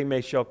 so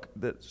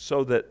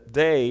that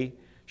they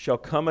shall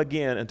come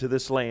again into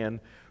this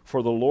land.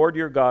 For the Lord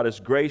your God is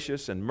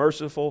gracious and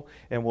merciful,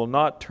 and will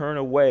not turn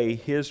away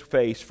his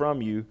face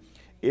from you,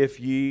 if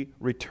ye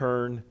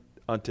return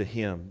unto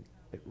him.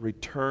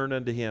 Return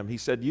unto him. He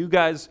said, you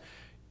guys,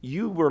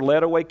 you were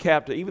led away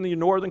captive. Even the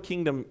northern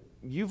kingdom,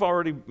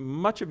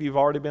 much of you have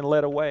already been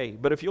led away.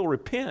 But if you'll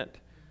repent,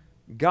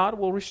 God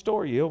will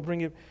restore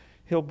you.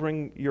 He'll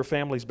bring your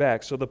families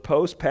back. So the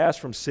post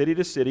passed from city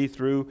to city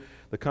through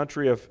the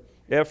country of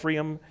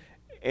Ephraim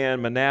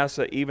and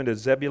Manasseh, even to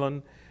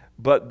Zebulun.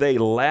 But they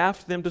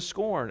laughed them to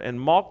scorn and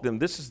mocked them.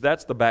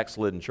 That's the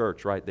backslidden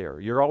church right there.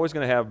 You're always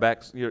going to have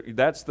that's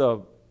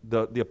the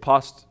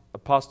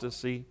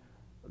apostasy,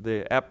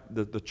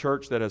 the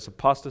church that has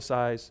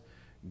apostatized,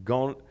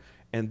 gone,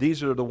 and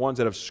these are the ones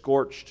that have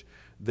scorched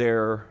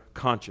their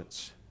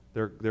conscience.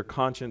 Their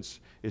conscience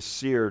is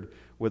seared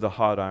with a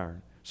hot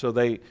iron. So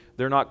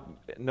they're not,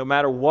 no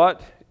matter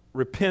what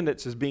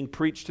repentance is being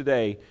preached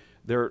today,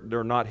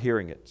 they're not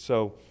hearing it.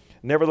 So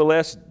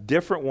nevertheless,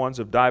 different ones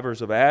of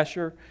divers of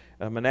Asher,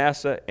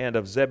 Manasseh, and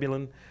of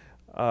Zebulun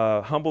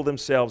humbled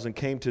themselves and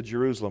came to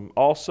Jerusalem.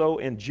 Also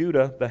in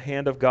Judah, the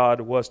hand of God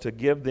was to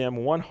give them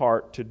one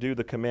heart to do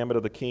the commandment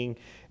of the king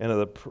and of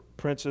the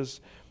princes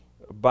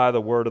by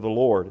the word of the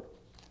Lord.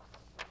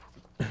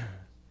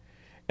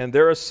 And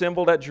there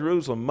assembled at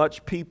Jerusalem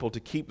much people to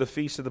keep the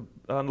feast of the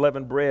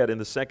unleavened bread in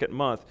the second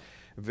month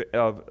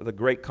of the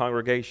great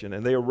congregation.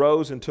 And they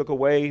arose and took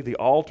away the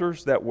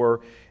altars that were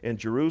in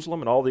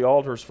Jerusalem, and all the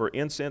altars for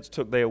incense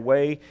took they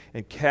away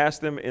and cast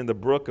them in the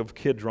brook of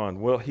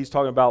Kidron. Well, he's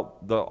talking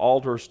about the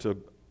altars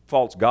to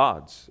false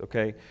gods,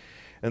 okay?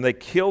 And they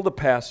killed the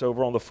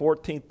Passover on the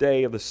 14th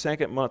day of the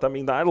second month. I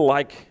mean,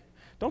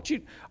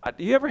 do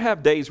you ever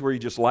have days where you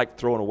just like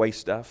throwing away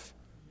stuff?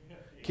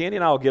 Candy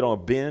and I will get on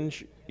a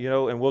binge,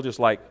 and we'll just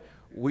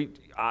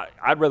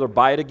I'd rather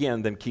buy it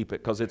again than keep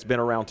it because it's been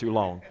around too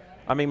long.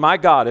 I mean, my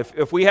God,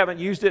 if we haven't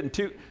used it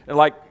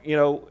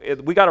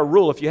we got a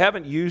rule. If you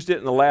haven't used it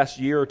in the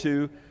last year or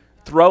two,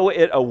 throw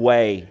it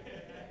away.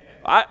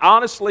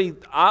 Honestly,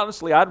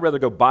 I'd rather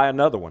go buy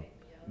another one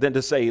than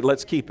to say,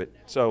 let's keep it.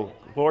 So,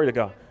 glory to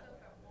God.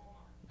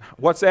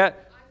 What's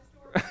that?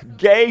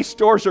 Gay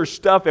stores her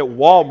stuff at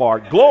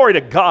Walmart. Glory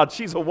to God.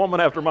 She's a woman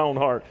after my own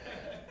heart.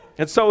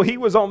 And so he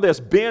was on this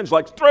binge,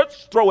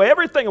 throw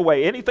everything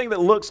away. Anything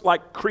that looks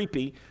like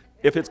creepy,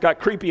 if it's got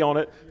creepy on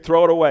it,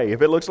 throw it away.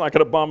 If it looks like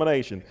an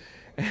abomination.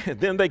 And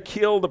then they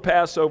killed the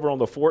Passover on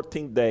the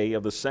 14th day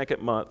of the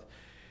second month.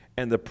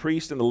 And the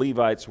priests and the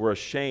Levites were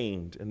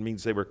ashamed. It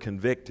means they were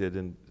convicted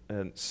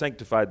and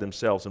sanctified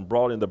themselves and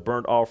brought in the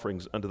burnt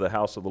offerings unto the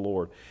house of the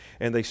Lord.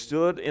 And they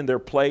stood in their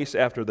place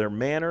after their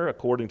manner,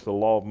 according to the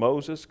law of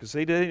Moses, because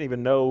they didn't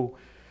even know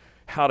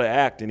how to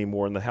act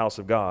anymore in the house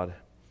of God.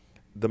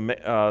 The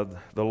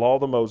law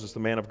of Moses,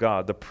 the man of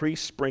God. The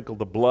priests sprinkled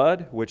the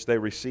blood, which they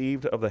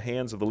received of the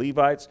hands of the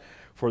Levites,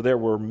 for there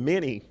were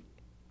many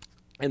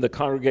in the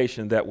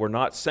congregation that were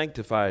not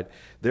sanctified.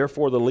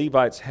 Therefore the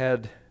Levites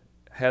had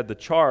the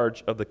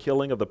charge of the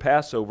killing of the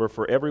Passover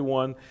for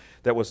everyone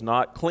that was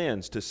not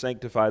cleansed, to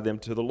sanctify them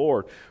to the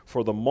Lord.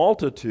 For the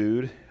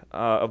multitude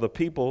of the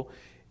people,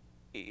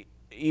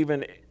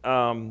 even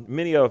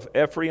many of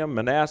Ephraim,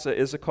 Manasseh,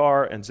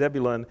 Issachar, and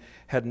Zebulun,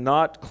 had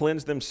not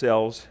cleansed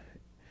themselves,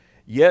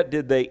 yet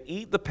did they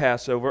eat the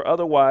Passover,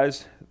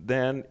 otherwise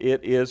than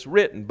it is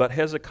written. But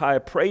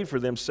Hezekiah prayed for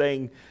them,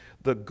 saying,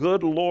 the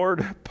good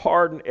Lord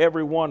pardon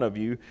every one of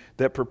you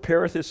that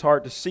prepareth his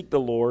heart to seek the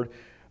Lord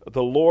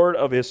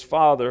of his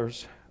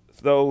fathers,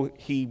 though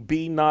he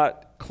be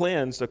not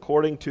cleansed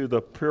according to the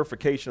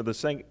purification of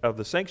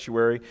the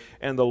sanctuary.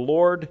 And the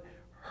Lord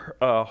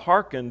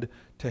hearkened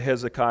to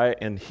Hezekiah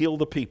and healed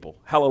the people.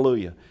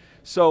 Hallelujah.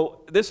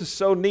 So this is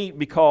so neat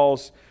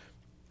because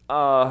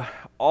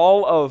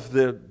all of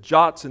the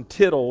jots and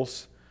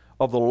tittles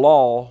of the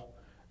law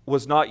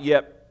was not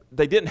yet,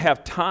 they didn't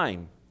have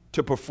time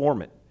to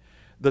perform it.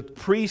 The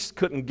priests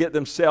couldn't get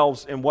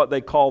themselves in what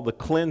they call the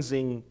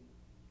cleansing,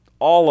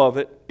 all of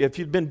it. If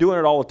you'd been doing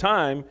it all the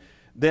time,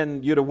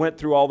 then you'd have went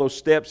through all those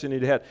steps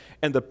and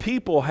and the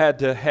people had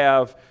to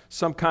have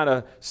some kind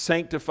of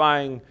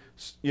sanctifying,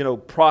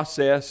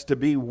 process to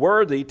be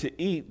worthy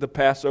to eat the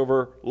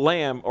Passover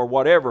lamb or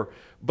whatever.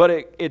 But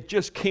it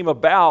just came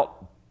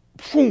about,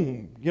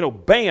 boom,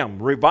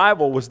 bam,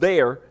 revival was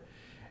there.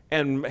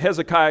 And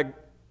Hezekiah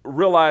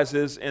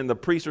realizes, and the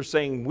priests are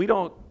saying,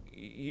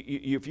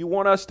 if you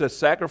want us to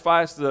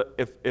sacrifice,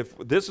 if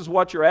this is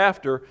what you're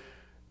after,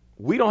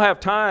 we don't have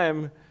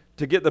time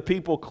to get the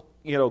people,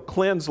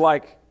 cleansed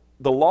like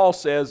the law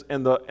says,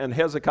 and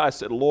Hezekiah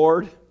said,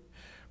 Lord,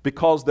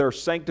 because they're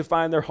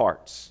sanctifying their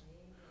hearts,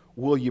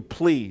 will you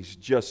please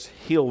just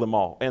heal them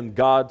all? And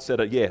God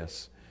said,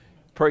 yes.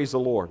 Praise the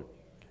Lord.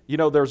 You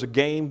know, there's a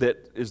game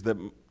that is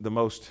the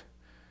most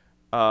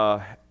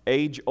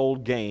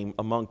age-old game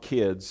among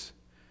kids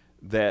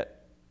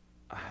that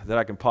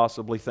I can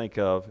possibly think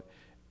of,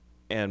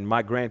 and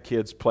my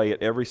grandkids play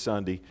it every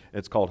Sunday.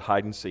 It's called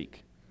hide and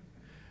seek.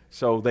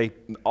 So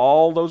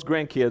all those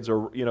grandkids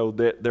are, you know,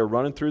 they're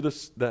running through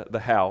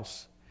the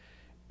house,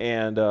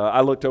 and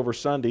I looked over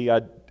Sunday.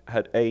 I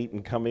had 8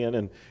 and come in,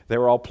 and they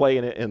were all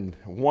playing it, and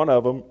one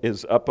of them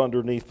is up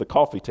underneath the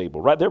coffee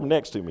table, right there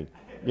next to me,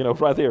 you know,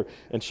 right there.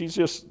 And she's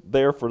just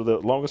there for the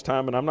longest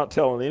time, and I'm not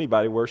telling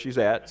anybody where she's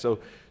at. So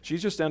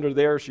she's just under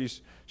there.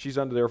 She's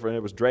under there and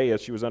it was Drea.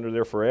 She was under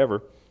there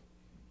forever.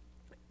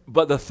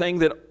 But the thing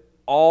that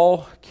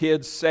all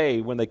kids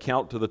say when they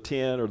count to the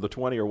 10 or the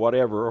 20 or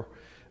whatever,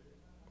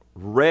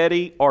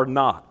 ready or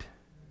not,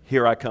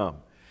 here I come.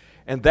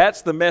 And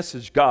that's the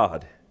message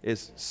God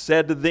is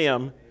said to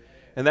them,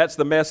 and that's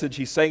the message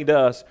He's saying to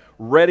us,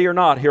 ready or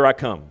not, here I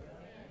come.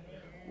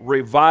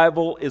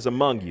 Revival is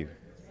among you.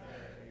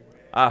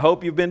 I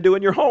hope you've been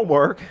doing your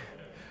homework,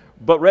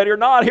 but ready or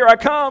not, here I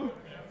come.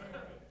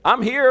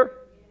 I'm here.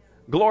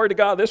 Glory to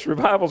God, this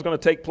revival is going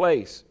to take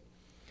place.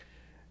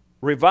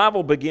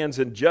 Revival begins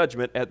in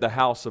judgment at the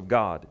house of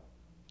God.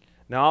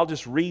 Now, I'll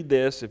just read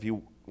this. If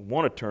you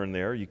want to turn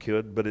there, you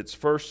could, but it's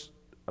 1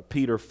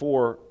 Peter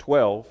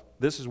 4:12.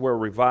 This is where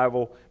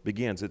revival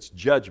begins. It's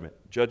judgment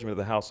of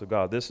the house of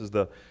God. This is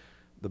the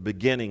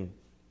beginning,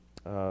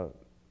 the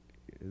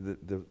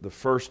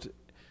first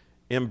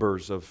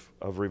embers of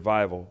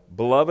revival.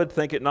 Beloved,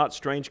 think it not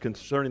strange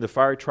concerning the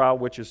fiery trial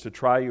which is to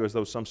try you, as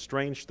though some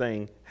strange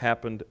thing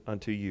happened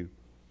unto you.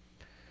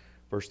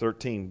 Verse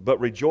 13, but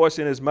rejoice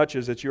inasmuch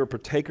as that you are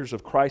partakers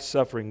of Christ's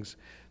sufferings,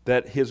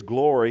 that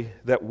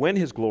when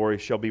His glory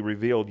shall be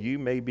revealed, you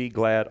may be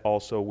glad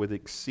also with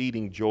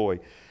exceeding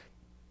joy.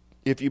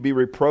 If you be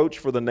reproached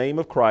for the name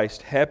of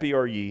Christ, happy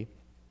are ye,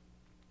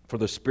 for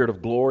the Spirit of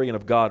glory and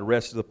of God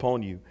resteth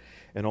upon you.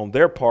 And on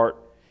their part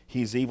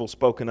He is evil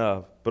spoken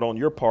of, but on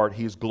your part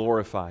He is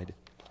glorified.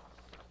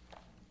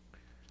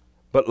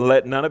 But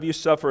let none of you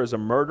suffer as a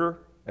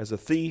murderer, as a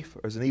thief,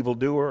 as an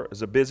evildoer,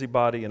 as a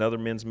busybody in other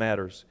men's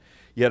matters.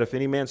 Yet if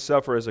any man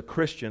suffer as a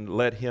Christian,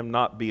 let him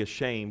not be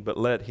ashamed, but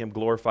let him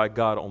glorify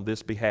God on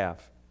this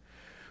behalf.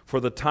 For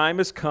the time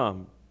is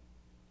come,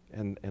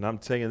 and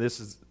I'm saying this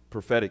is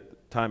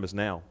prophetic, time is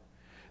now,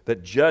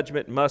 that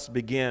judgment must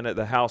begin at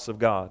the house of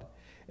God.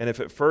 And if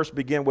it first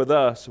begin with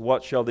us,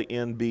 what shall the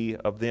end be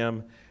of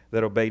them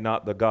that obey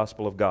not the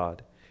gospel of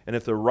God? And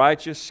if the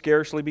righteous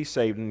scarcely be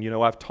saved, and you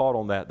know I've taught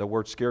on that, the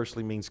word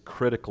scarcely means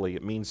critically.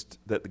 It means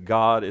that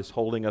God is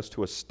holding us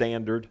to a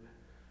standard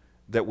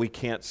that we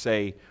can't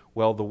say,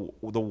 well,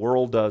 the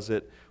world does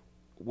it.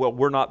 Well,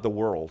 we're not the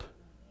world.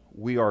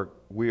 We are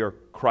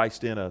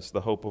Christ in us,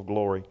 the hope of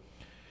glory.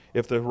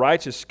 If the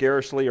righteous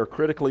scarcely or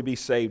critically be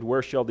saved,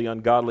 where shall the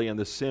ungodly and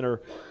the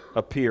sinner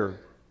appear?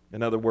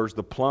 In other words,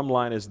 the plumb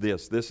line is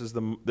this. This is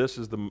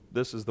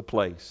the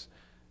place.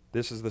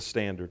 This is the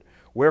standard.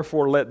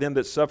 Wherefore let them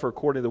that suffer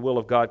according to the will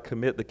of God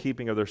commit the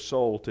keeping of their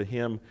soul to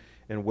Him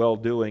in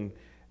well-doing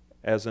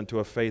as unto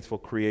a faithful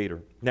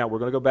Creator. Now we're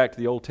going to go back to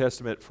the Old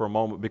Testament for a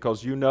moment,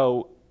 because you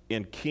know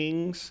in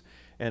Kings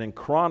and in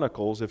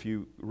Chronicles, if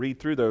you read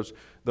through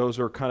those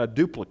are kind of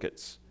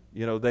duplicates.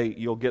 You know,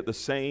 you'll get the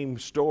same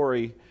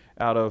story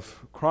out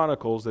of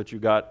Chronicles that you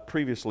got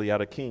previously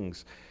out of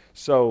Kings.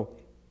 So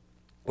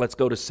let's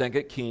go to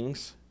 2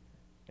 Kings,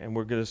 and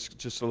we're going to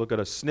just look at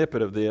a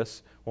snippet of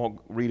this. Won't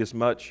read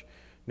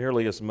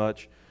nearly as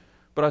much.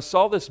 But I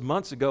saw this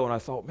months ago, and I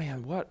thought,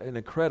 man, what an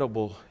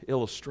incredible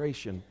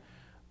illustration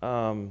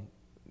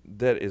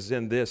that is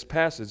in this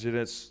passage. And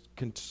it's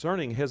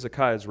concerning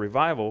Hezekiah's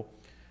revival,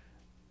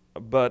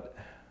 but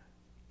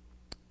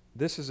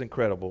this is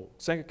incredible.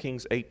 2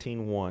 Kings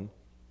 18:1,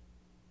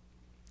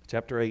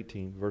 chapter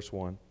 18, verse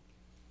 1.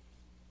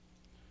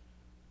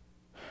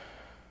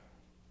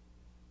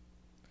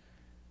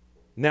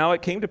 Now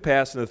it came to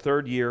pass in the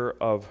 3rd year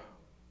of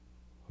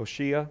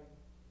Hoshea,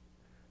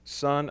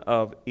 son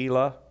of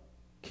Elah,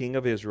 king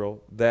of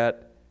Israel,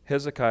 that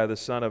Hezekiah the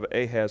son of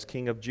Ahaz,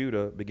 king of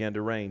Judah, began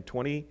to reign.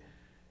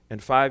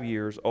 25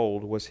 years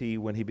old was he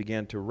when he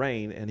began to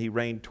reign, and he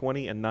reigned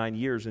 29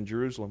 years in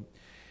Jerusalem.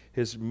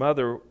 His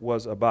mother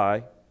was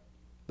Abi,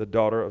 the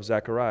daughter of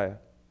Zechariah.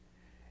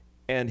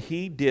 And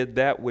he did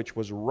that which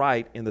was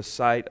right in the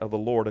sight of the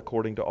Lord,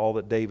 according to all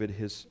that David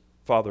his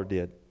father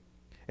did.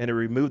 And he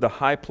removed the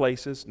high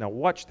places. Now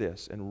watch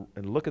this, and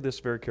look at this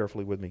very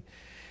carefully with me.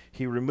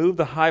 He removed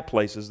the high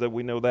places, that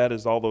we know that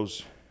is all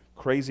those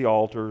crazy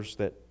altars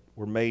that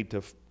were made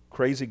to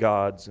crazy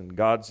gods, and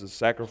gods that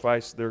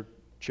sacrificed their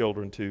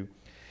children to,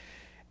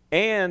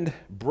 and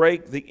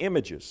break the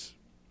images.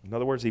 In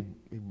other words, he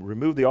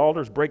removed the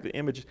altars, break the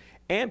images,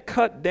 and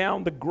cut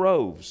down the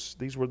groves.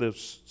 These were the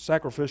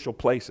sacrificial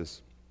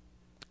places.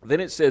 Then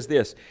it says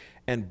this,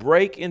 and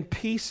break in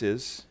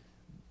pieces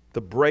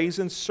the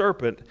brazen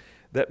serpent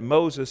that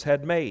Moses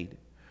had made.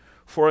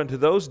 For unto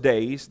those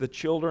days the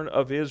children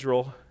of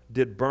Israel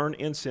did burn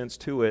incense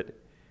to it,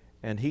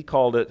 and he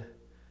called it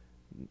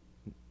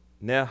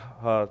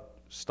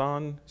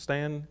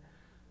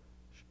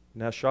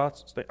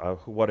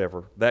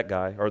whatever, that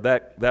guy, or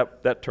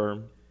that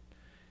term.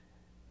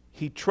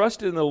 He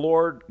trusted in the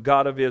Lord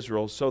God of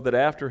Israel, so that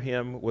after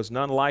him was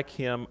none like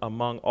him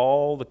among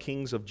all the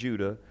kings of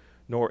Judah,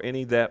 nor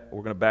any that,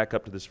 we're going to back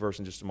up to this verse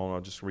in just a moment,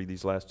 I'll just read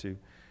these last two,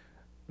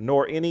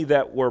 nor any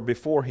that were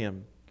before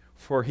him.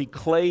 For he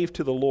clave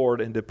to the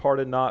Lord and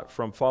departed not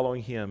from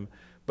following him,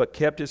 but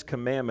kept his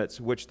commandments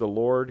which the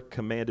Lord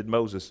commanded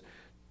Moses.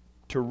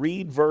 To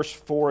read verse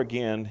 4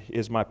 again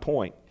is my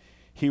point.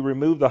 He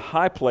removed the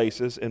high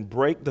places and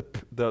brake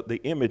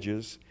the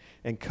images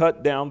and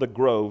cut down the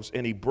groves,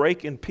 and he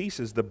brake in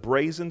pieces the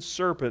brazen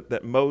serpent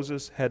that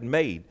Moses had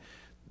made.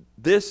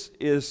 This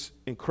is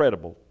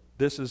incredible.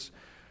 This is,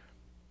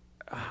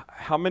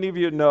 how many of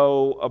you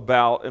know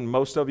about, and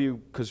most of you,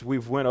 because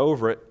we've went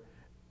over it,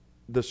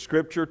 the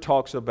scripture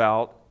talks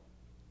about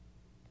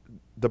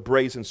the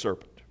brazen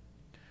serpent.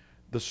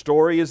 The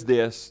story is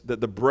this, that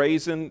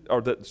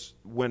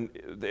when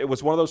it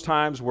was one of those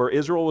times where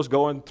Israel was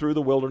going through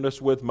the wilderness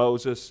with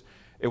Moses,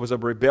 it was a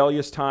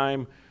rebellious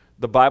time.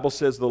 The Bible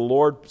says the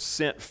Lord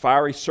sent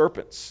fiery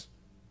serpents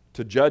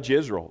to judge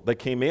Israel. They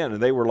came in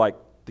and they were like,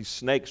 these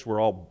snakes were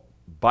all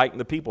biting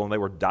the people and they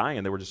were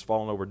dying. They were just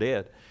falling over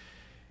dead.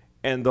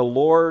 And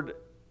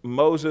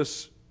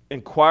Moses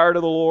inquired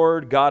of the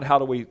Lord, God, how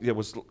do we, it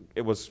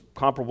was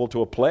comparable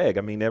to a plague.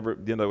 I mean,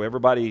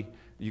 everybody,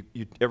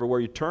 everywhere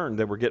you turned,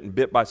 they were getting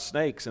bit by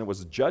snakes, and it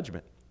was a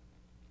judgment.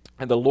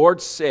 And the Lord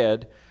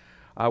said,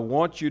 I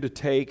want you to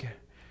take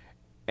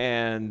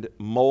and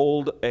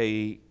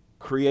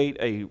create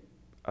a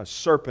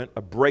serpent,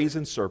 a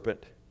brazen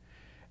serpent,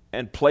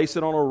 and place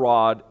it on a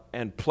rod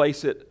and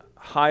place it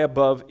high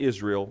above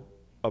Israel,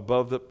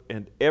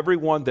 and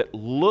everyone that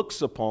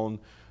looks upon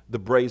the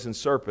brazen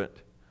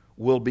serpent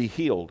will be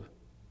healed.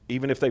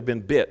 Even if they've been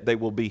bit, they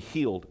will be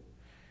healed.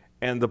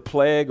 And the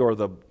plague, or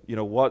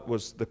what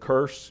was the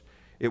curse,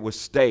 it was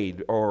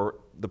stayed, or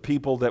the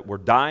people that were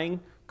dying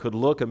could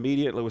look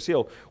immediately, was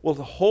healed. Well,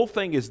 the whole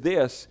thing is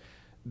this,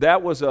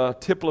 that was a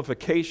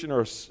typification,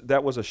 or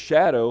that was a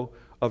shadow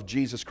of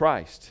Jesus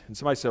Christ. And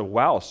somebody said,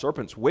 wow, a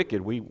serpent's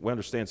wicked. We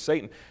understand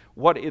Satan.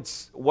 What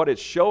it's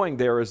showing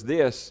there is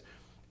this,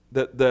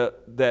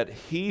 that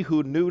he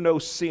who knew no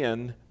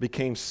sin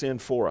became sin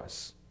for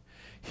us.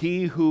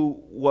 He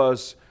who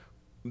was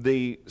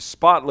the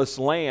spotless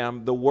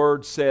lamb, the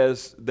word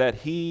says that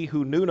he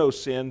who knew no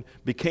sin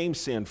became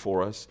sin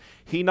for us.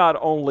 He not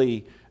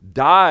only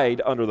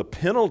died under the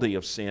penalty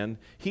of sin,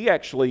 he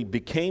actually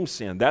became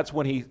sin. That's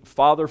when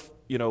Father,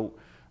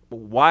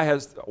 why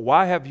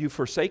have you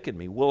forsaken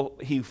me? Well,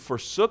 he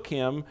forsook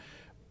him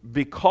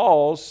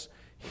because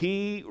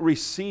he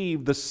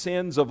received the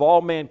sins of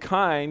all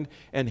mankind,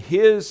 and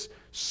his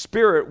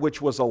spirit,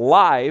 which was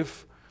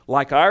alive,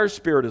 like our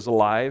spirit is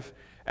alive,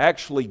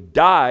 actually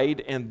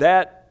died, and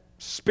that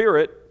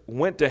spirit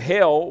went to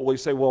hell. We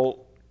say,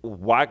 well,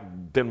 why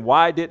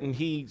didn't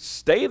he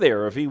stay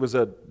there if he was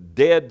a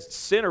dead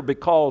sinner?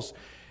 Because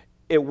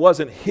it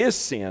wasn't his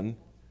sin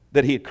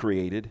that he had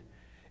created.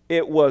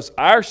 It was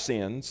our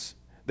sins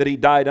that he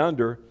died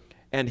under,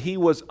 and he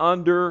was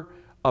under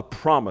a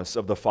promise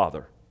of the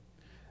Father.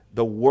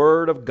 The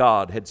Word of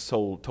God had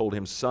told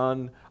him,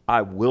 son,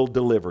 I will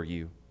deliver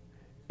you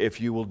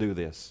if you will do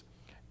this.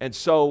 And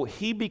so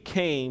he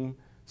became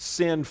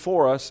sin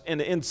for us,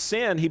 and in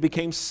sin he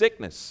became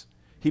sickness.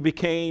 He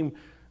became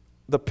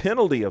the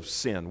penalty of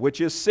sin, which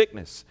is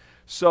sickness.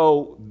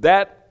 So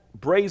that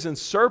brazen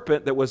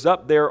serpent that was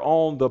up there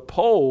on the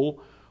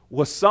pole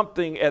was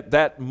something at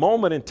that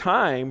moment in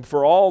time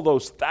for all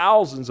those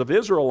thousands of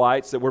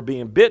Israelites that were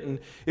being bitten.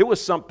 It was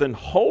something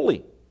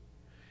holy.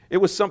 It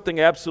was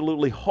something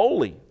absolutely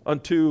holy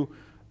unto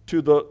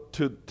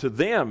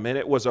them, and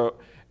it was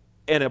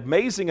and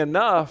amazing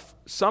enough,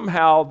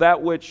 somehow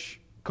that which,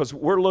 because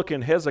we're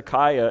looking,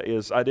 Hezekiah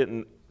is, I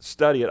didn't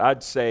study it,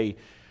 I'd say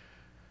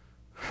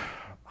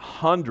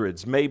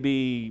hundreds,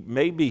 maybe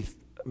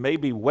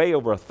way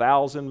over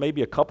 1,000,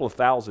 maybe a couple of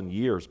thousand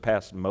years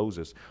past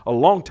Moses, a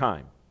long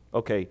time.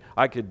 Okay,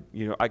 I could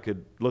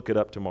look it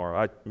up tomorrow.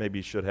 I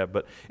maybe should have,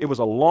 but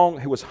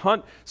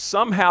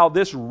somehow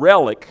this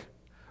relic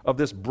of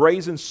this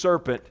brazen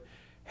serpent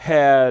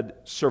had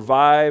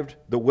survived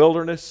the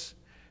wilderness,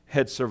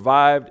 had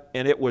survived,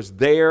 and it was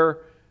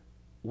there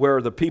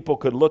where the people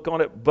could look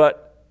on it.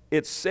 But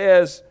it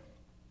says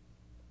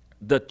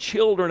the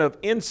children of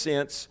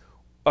incense,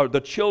 or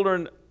the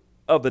children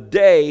of the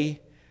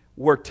day,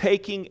 were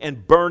taking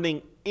and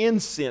burning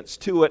incense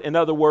to it. In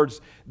other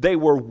words, they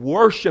were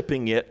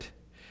worshiping it.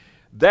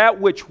 That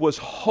which was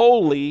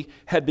holy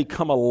had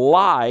become a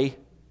lie,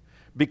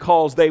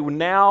 because they were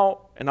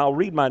now, and I'll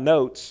read my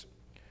notes,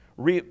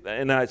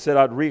 and I said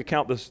I'd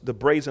recount the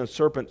brazen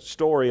serpent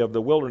story of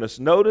the wilderness.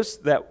 Notice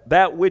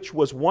that which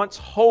was once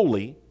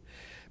holy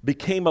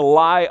became a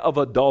lie of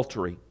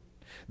adultery.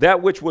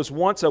 That which was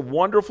once a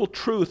wonderful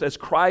truth as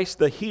Christ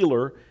the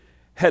healer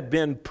had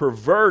been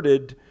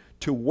perverted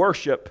to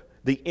worship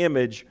the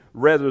image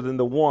rather than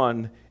the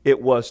one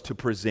it was to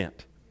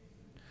present.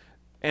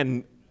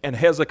 And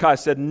Hezekiah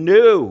said,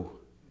 no,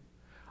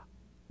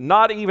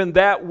 not even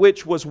that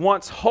which was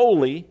once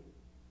holy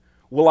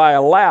will I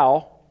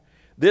allow.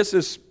 This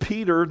is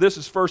Peter, this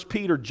is 1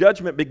 Peter.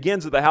 Judgment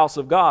begins at the house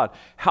of God.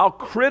 How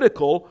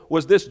critical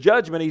was this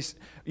judgment?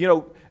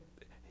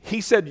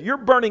 He said, you're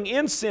burning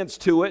incense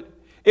to it.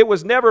 It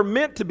was never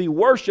meant to be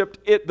worshipped.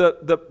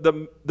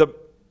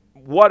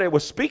 What it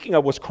was speaking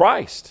of was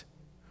Christ.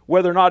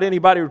 Whether or not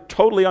anybody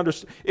totally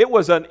understood. It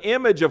was an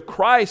image of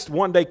Christ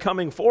one day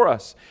coming for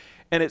us.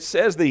 And it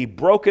says that he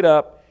broke it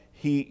up.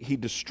 He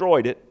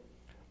destroyed it.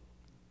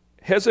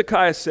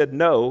 Hezekiah said,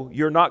 no,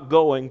 you're not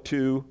going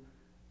to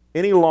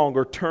any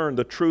longer turn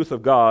the truth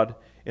of God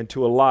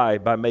into a lie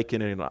by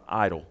making it an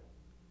idol.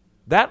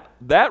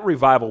 That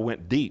revival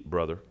went deep,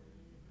 brother.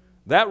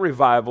 That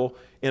revival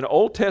in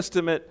Old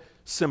Testament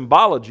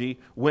symbology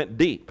went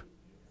deep.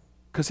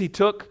 Because he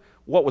took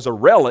what was a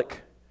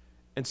relic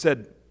and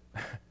said,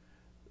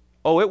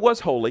 oh, it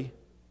was holy,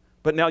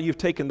 but now you've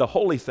taken the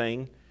holy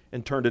thing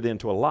and turned it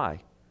into a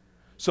lie.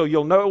 So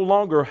you'll no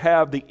longer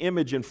have the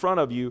image in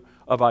front of you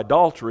of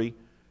idolatry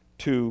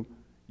to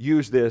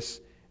use this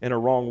in a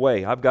wrong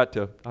way. I've got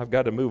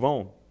to move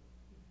on.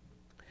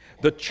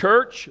 The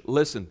church,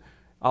 listen,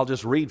 I'll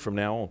just read from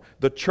now on.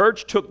 The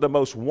church took the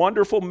most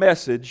wonderful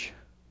message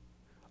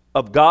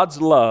of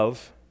God's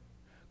love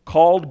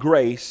called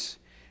grace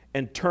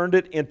and turned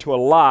it into a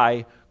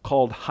lie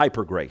called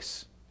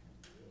hypergrace.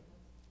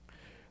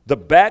 The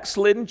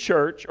backslidden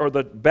church and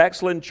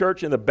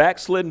the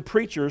backslidden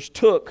preachers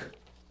took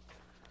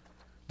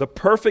the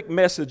perfect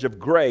message of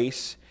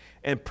grace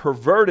and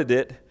perverted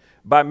it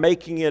by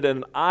making it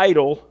an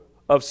idol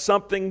of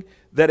something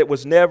that it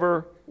was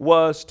never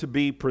was to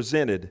be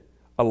presented,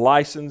 a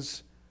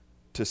license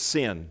to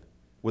sin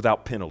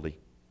without penalty.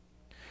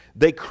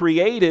 They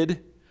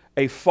created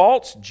a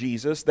false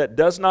Jesus that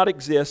does not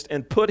exist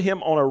and put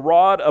him on a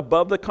rod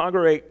above the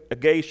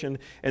congregation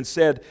and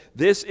said,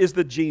 this is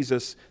the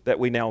Jesus that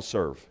we now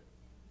serve.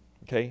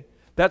 Okay?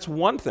 That's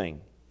one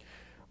thing.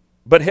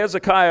 But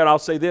Hezekiah, and I'll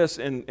say this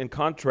in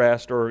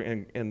contrast or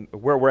in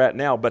where we're at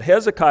now, but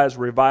Hezekiah's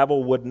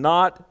revival would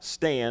not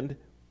stand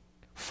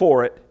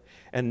for it,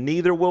 and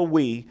neither will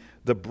we.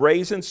 The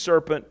brazen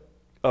serpent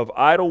of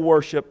idol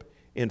worship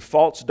in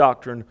false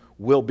doctrine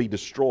will be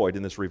destroyed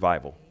in this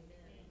revival.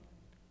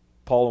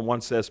 Paul in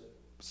one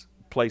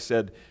place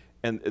said,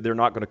 and they're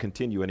not going to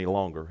continue any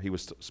longer. He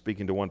was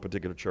speaking to one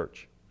particular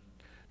church.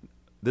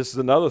 This is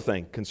another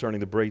thing concerning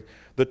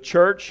the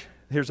church.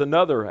 Here's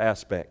another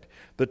aspect.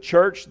 The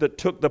church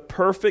took the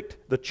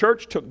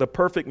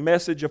perfect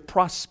message of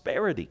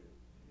prosperity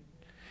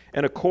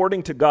and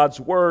according to God's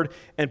word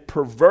and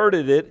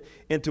perverted it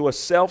into a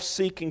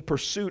self-seeking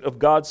pursuit of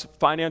God's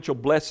financial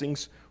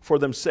blessings for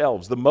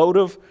themselves. The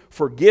motive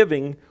for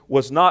giving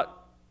was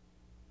not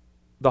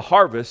the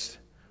harvest,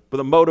 but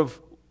the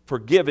motive for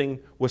giving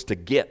was to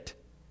get.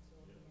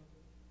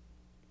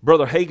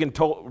 Brother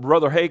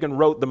Hagin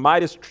wrote the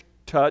Midas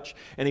touch,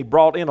 and he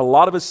brought in a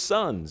lot of his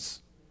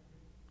sons.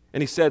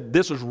 And he said,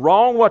 this is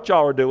wrong what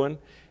y'all are doing.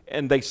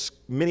 And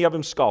many of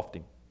them scoffed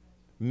him.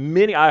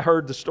 I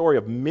heard the story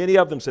of many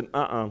of them said,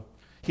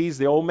 he's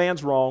the old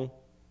man's wrong.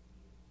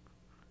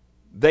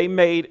 They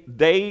made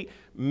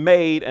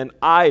an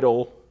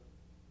idol,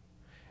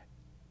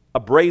 a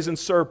brazen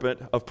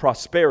serpent of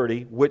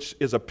prosperity, which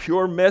is a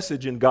pure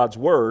message in God's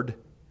word,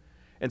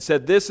 and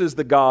said, this is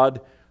the God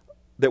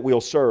that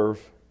we'll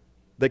serve.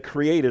 They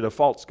created a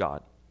false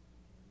God.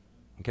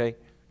 Okay?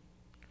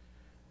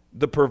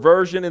 The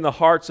perversion in the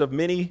hearts of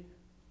many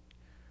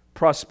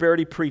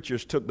prosperity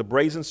preachers took the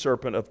brazen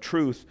serpent of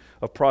truth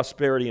of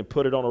prosperity and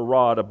put it on a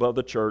rod above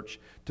the church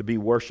to be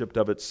worshipped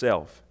of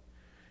itself.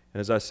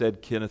 And as I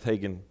said, Kenneth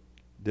Hagin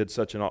did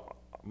such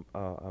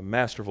a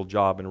masterful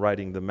job in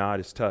writing the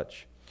Midas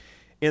touch.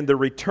 In the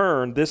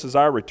return, this is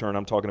our return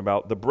I'm talking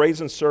about, the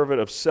brazen serpent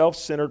of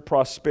self-centered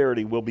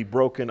prosperity will be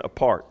broken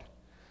apart.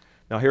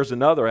 Now here's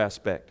another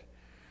aspect.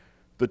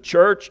 The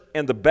church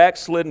and the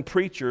backslidden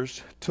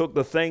preachers took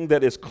the thing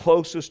that is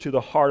closest to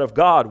the heart of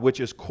God, which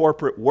is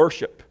corporate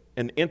worship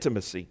and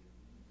intimacy,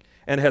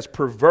 and has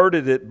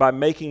perverted it by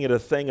making it a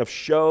thing of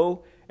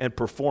show and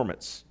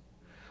performance.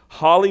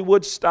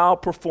 Hollywood-style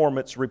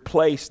performance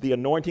replaced the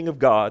anointing of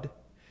God.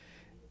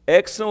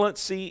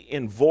 Excellency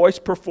in voice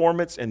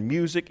performance and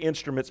music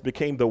instruments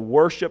became the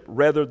worship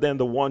rather than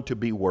the one to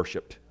be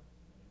worshiped.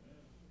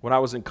 When I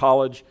was in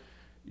college,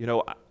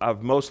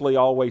 I've mostly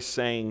always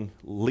sang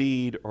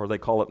lead, or they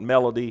call it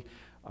melody.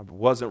 I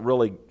wasn't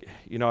really,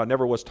 I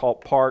never was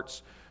taught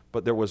parts,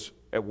 but there was,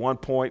 at one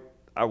point,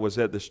 I was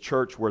at this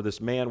church where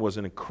this man was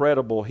an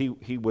incredible,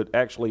 he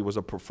was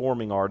a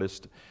performing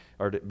artist,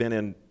 or had been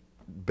in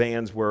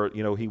bands where,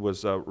 he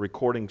was a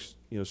recording,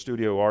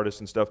 studio artist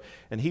and stuff.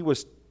 And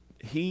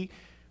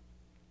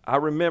I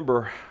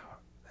remember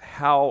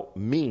how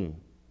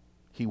mean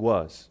he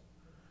was,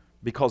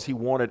 because he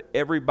wanted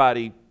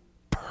everybody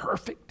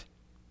perfect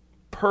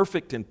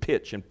in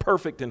pitch and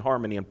perfect in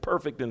harmony and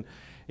perfect in,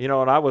 and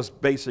I was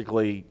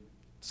basically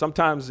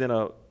sometimes in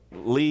a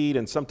lead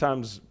and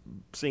sometimes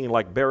singing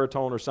like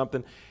baritone or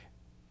something.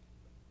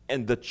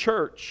 And the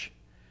church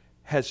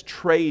has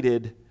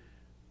traded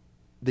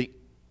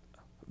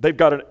they've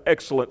got an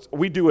excellence.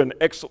 We do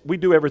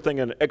everything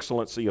in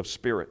excellency of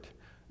spirit.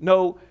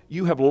 No,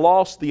 you have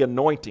lost the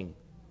anointing.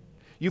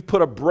 You've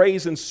put a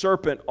brazen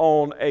serpent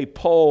on a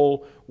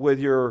pole with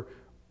your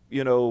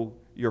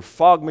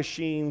fog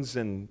machines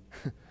and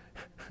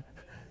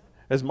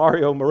as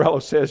Mario Morello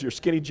says, your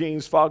skinny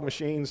jeans, fog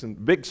machines,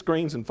 and big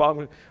screens and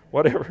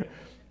whatever.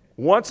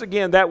 Once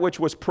again, that which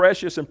was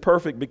precious and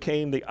perfect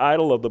became the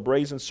idol of the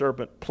brazen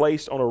serpent,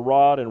 placed on a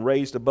rod and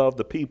raised above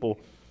the people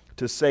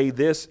to say,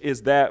 this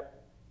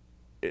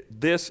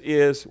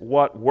is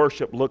what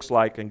worship looks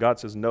like. And God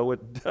says, no,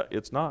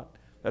 it's not.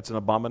 That's an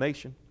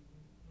abomination.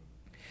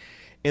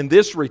 In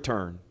this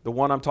return, the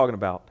one I'm talking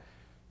about,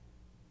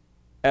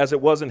 as it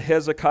was in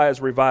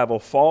Hezekiah's revival,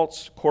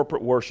 false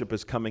corporate worship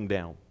is coming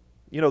down.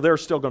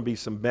 There's still going to be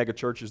some mega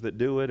churches that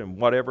do it and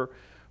whatever,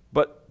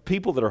 but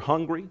people that are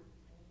hungry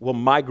will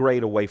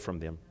migrate away from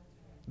them.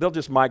 They'll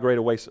just migrate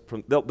away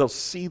from, they'll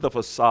see the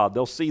facade,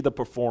 they'll see the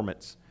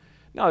performance.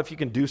 Now, if you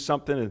can do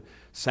something and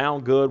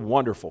sound good,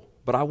 wonderful,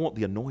 but I want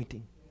the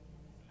anointing.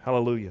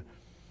 Hallelujah.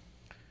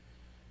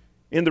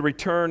 In the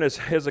return as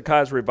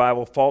Hezekiah's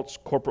revival, false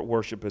corporate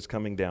worship is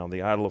coming down.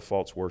 The idol of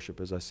false worship,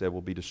 as I said,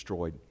 will be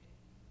destroyed.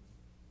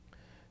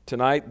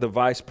 Tonight, the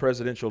vice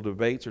presidential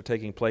debates are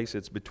taking place.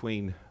 It's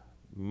between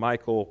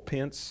Michael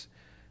Pence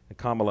and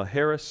Kamala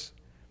Harris.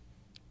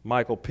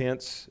 Michael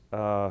Pence,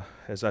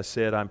 as I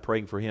said, I'm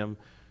praying for him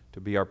to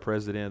be our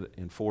president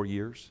in 4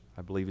 years.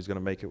 I believe he's going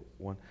to make it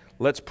one.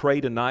 Let's pray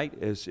tonight,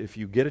 as if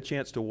you get a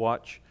chance to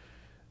watch,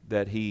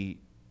 that he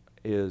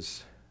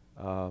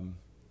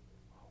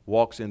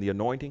walks in the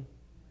anointing.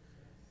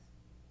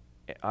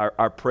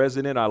 Our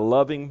president, I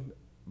love him,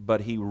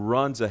 but he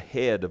runs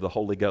ahead of the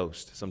Holy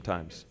Ghost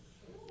sometimes.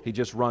 He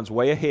just runs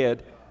way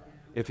ahead.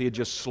 If he'd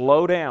just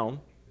slow down,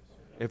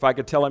 if I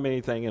could tell him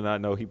anything, and I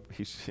know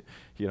he's,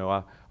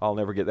 I'll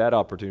never get that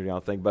opportunity, I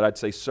don't think, but I'd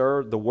say,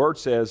 sir, the word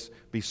says,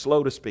 be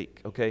slow to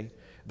speak, okay?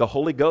 The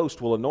Holy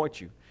Ghost will anoint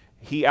you.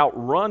 He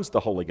outruns the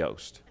Holy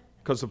Ghost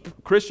because the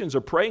Christians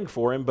are praying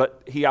for him,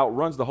 but he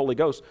outruns the Holy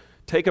Ghost.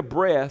 Take a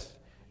breath,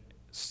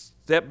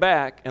 step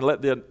back, and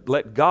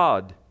let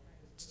God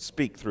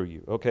speak through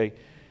you, okay?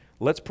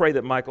 Let's pray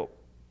that Michael,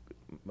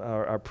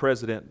 our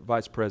president,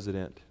 vice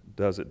president,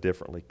 does it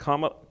differently.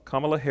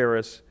 Kamala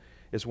Harris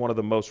is one of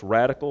the most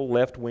radical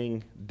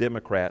left-wing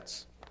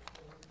Democrats.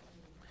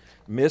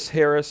 Miss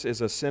Harris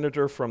is a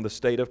senator from the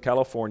state of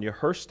California.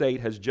 Her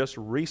state has just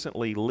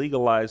recently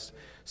legalized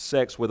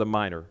sex with a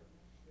minor,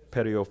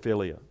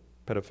 pedophilia.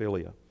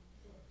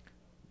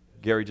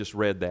 Gary just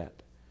read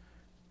that.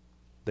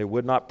 They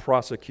would not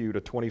prosecute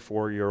a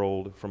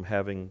 24-year-old from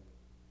having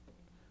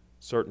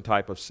certain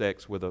type of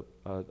sex with a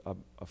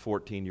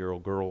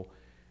 14-year-old girl.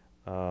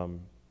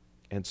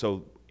 And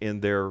so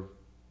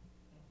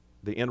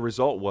the end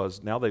result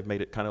was now they've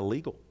made it kind of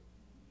legal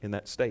in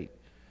that state.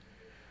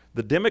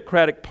 The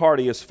Democratic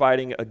Party is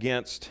fighting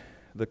against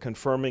the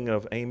confirming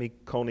of Amy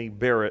Coney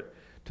Barrett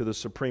to the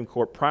Supreme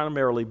Court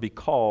primarily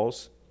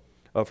because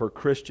of her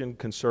Christian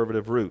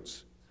conservative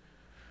roots.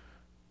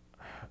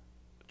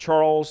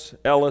 Charles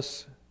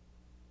Ellis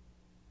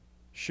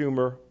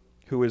Schumer,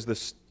 who is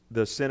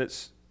the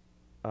Senate's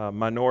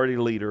minority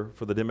leader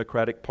for the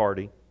Democratic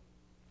Party,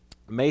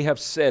 may have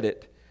said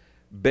it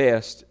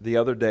best the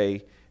other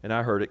day, and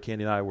I heard it,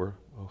 Kenny and I were,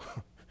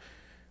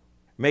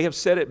 may have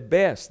said it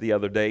best the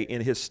other day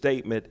in his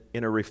statement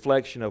in a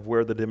reflection of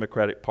where the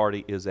Democratic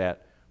Party is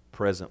at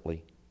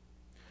presently.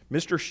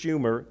 Mr.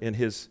 Schumer, in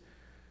his,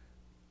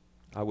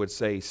 I would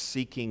say,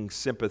 seeking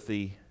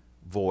sympathy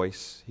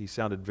voice, he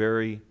sounded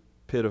very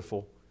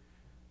pitiful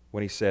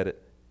when he said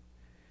it.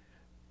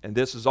 And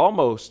this is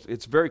almost,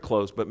 it's very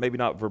close, but maybe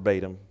not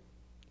verbatim.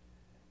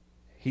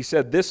 He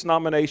said, this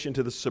nomination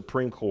to the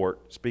Supreme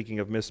Court, speaking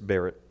of Miss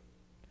Barrett,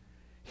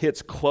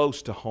 hits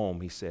close to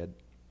home, he said.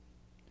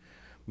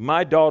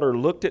 My daughter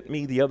looked at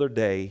me the other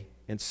day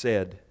and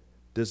said,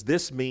 does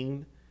this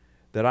mean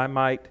that I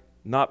might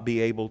not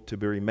be able to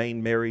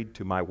remain married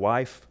to my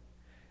wife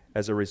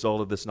as a result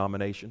of this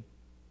nomination?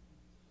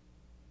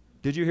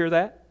 Did you hear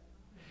that?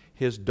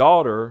 His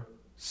daughter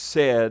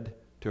said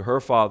to her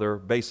father,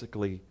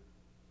 basically,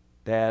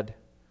 Dad,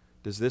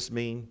 does this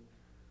mean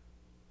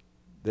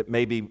that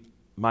maybe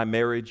my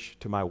marriage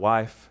to my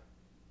wife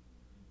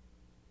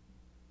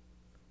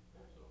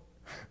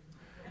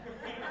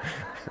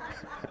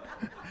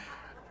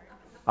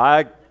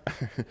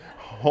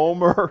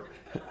Homer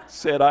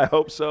said, I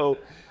hope so.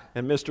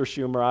 And Mr.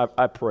 Schumer,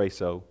 I pray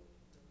so.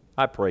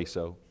 I pray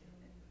so.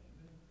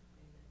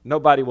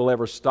 Nobody will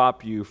ever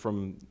stop you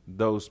from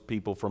those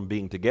people from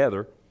being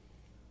together,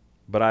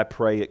 but I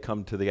pray it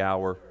come to the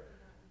hour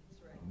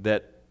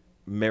that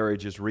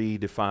marriage is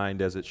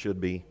redefined as it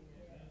should be.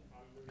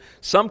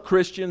 Some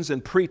Christians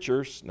and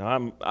preachers,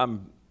 now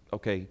I'm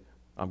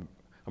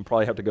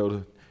probably have to go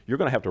to, you're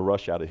going to have to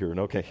rush out of here,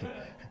 okay?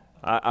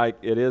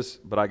 It is,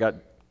 but I got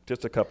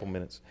just a couple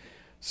minutes.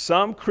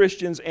 Some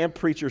Christians and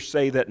preachers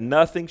say that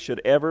nothing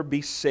should ever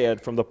be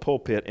said from the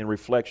pulpit in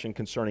reflection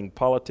concerning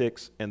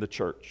politics and the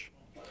church.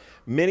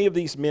 Many of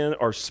these men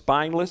are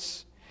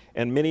spineless,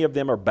 and many of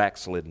them are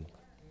backslidden.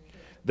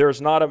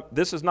 This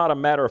is not a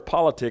matter of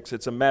politics,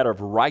 it's a matter of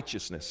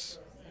righteousness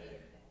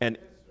and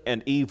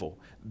evil.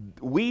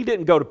 We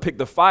didn't go to pick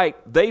the fight.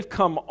 They've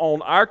come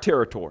on our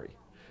territory.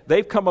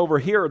 They've come over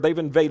here. They've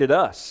invaded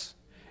us.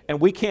 And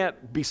we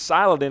can't be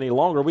silent any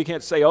longer. We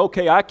can't say,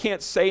 okay, I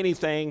can't say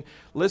anything.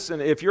 Listen,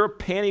 if you're a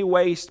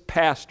penny-waist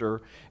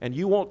pastor and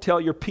you won't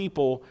tell your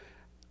people,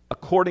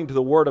 according to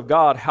the Word of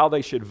God, how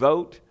they should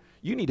vote,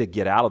 you need to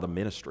get out of the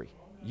ministry.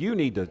 You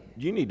need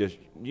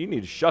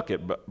to shuck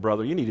it,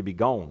 brother. You need to be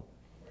gone.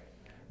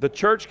 The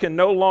church can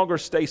no longer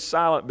stay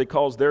silent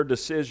because their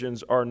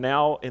decisions are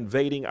now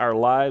invading our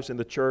lives in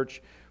the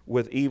church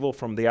with evil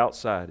from the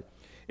outside.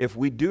 If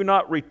we do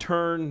not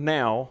return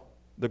now,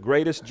 the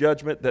greatest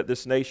judgment that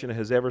this nation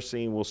has ever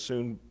seen will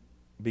soon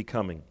be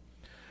coming.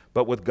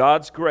 But with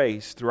God's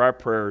grace, through our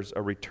prayers,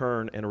 a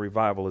return and a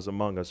revival is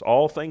among us.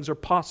 All things are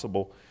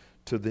possible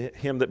to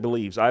him that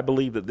believes. I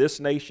believe that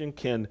this nation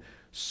can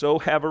so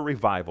have a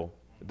revival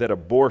that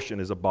abortion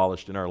is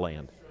abolished in our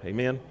land.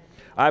 Amen?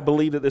 I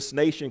believe that this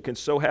nation can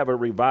so have a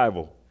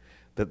revival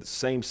that the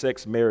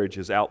same-sex marriage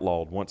is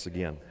outlawed once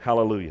again.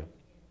 Hallelujah.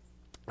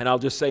 And I'll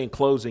just say in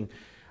closing,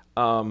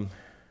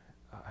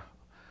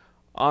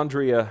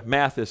 Andrea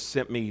Mathis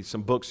sent me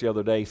some books the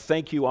other day.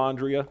 Thank you,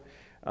 Andrea.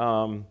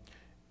 And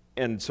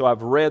so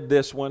I've read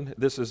this one.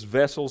 This is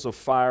Vessels of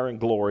Fire and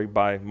Glory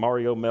by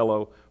Mario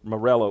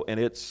Morello, and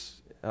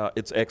it's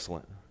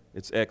excellent.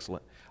 It's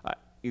excellent.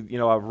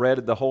 I've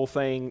read the whole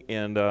thing,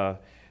 and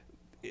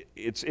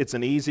it's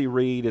an easy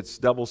read. It's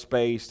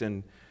double-spaced,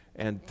 and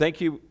thank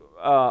you,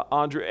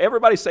 Andrea.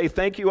 Everybody say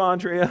thank you,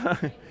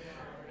 Andrea.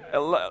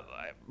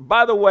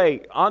 By the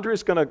way,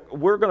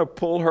 we're gonna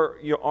pull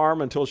your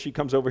arm until she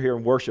comes over here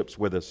and worships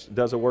with us,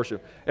 does a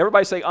worship.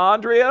 Everybody say,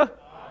 Andrea,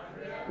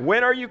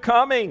 when are you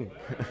coming?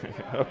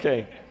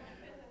 Okay.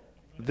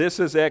 This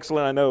is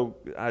excellent. I know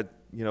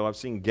I've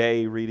seen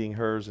Gay reading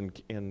hers,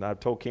 and I've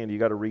told Candy, you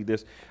got to read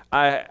this.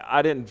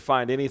 I didn't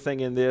find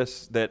anything in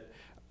this that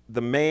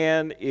the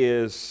man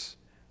is,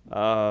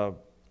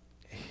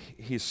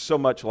 he's so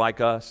much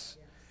like us,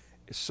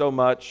 so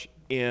much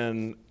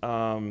in,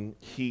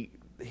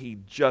 he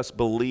just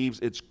believes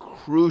it's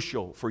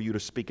crucial for you to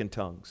speak in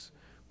tongues.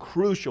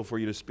 Crucial for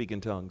you to speak in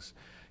tongues.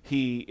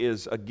 He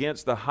is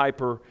against the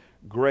hyper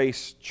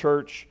grace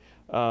church.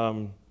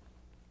 And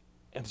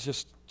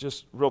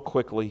just real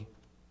quickly,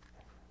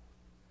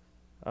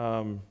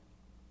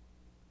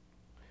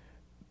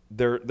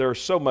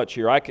 there's so much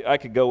here. I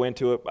could go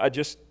into it.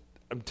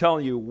 I'm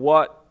telling you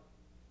what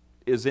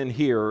is in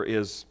here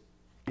is,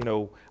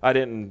 I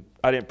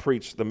didn't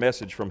preach the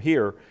message from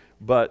here,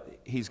 but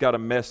he's got a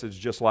message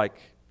just like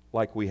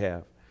we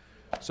have.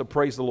 So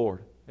praise the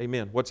Lord.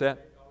 Amen. What's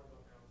that?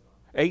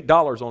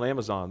 $8 on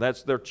Amazon.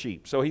 They're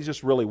cheap. So he's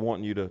just really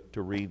wanting you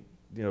to read,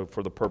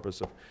 for the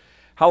purpose of.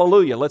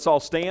 Hallelujah. Let's all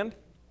stand.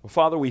 Well,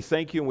 Father, we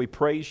thank you and we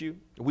praise you.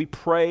 We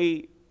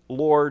pray,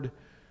 Lord,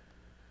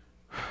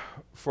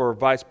 for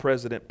Vice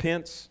President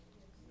Pence.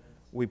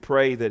 We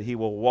pray that he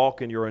will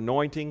walk in your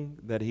anointing,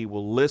 that he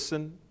will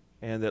listen,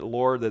 and that,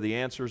 Lord, that the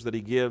answers that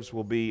he gives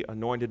will be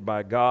anointed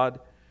by God.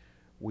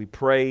 We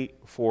pray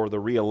for the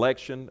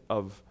re-election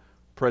of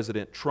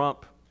President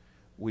Trump.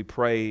 We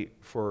pray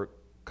for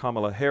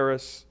Kamala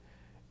Harris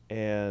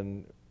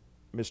and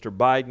Mr.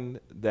 Biden,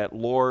 that,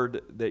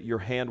 Lord, that your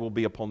hand will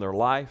be upon their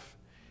life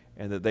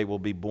and that they will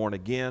be born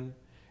again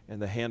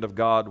and the hand of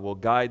God will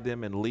guide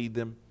them and lead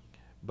them.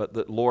 But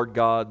that, Lord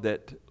God,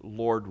 that,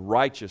 Lord,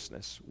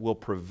 righteousness will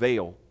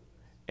prevail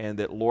and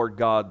that, Lord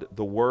God,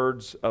 the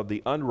words of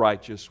the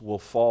unrighteous will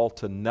fall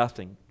to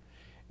nothing.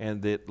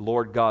 And that,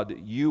 Lord God, that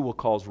you will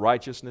cause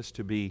righteousness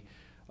to be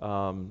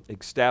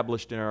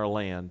established in our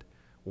land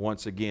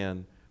once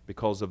again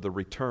because of the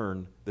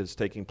return that is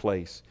taking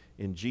place.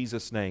 In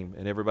Jesus' name.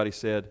 And everybody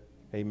said,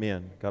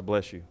 amen. God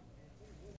bless you.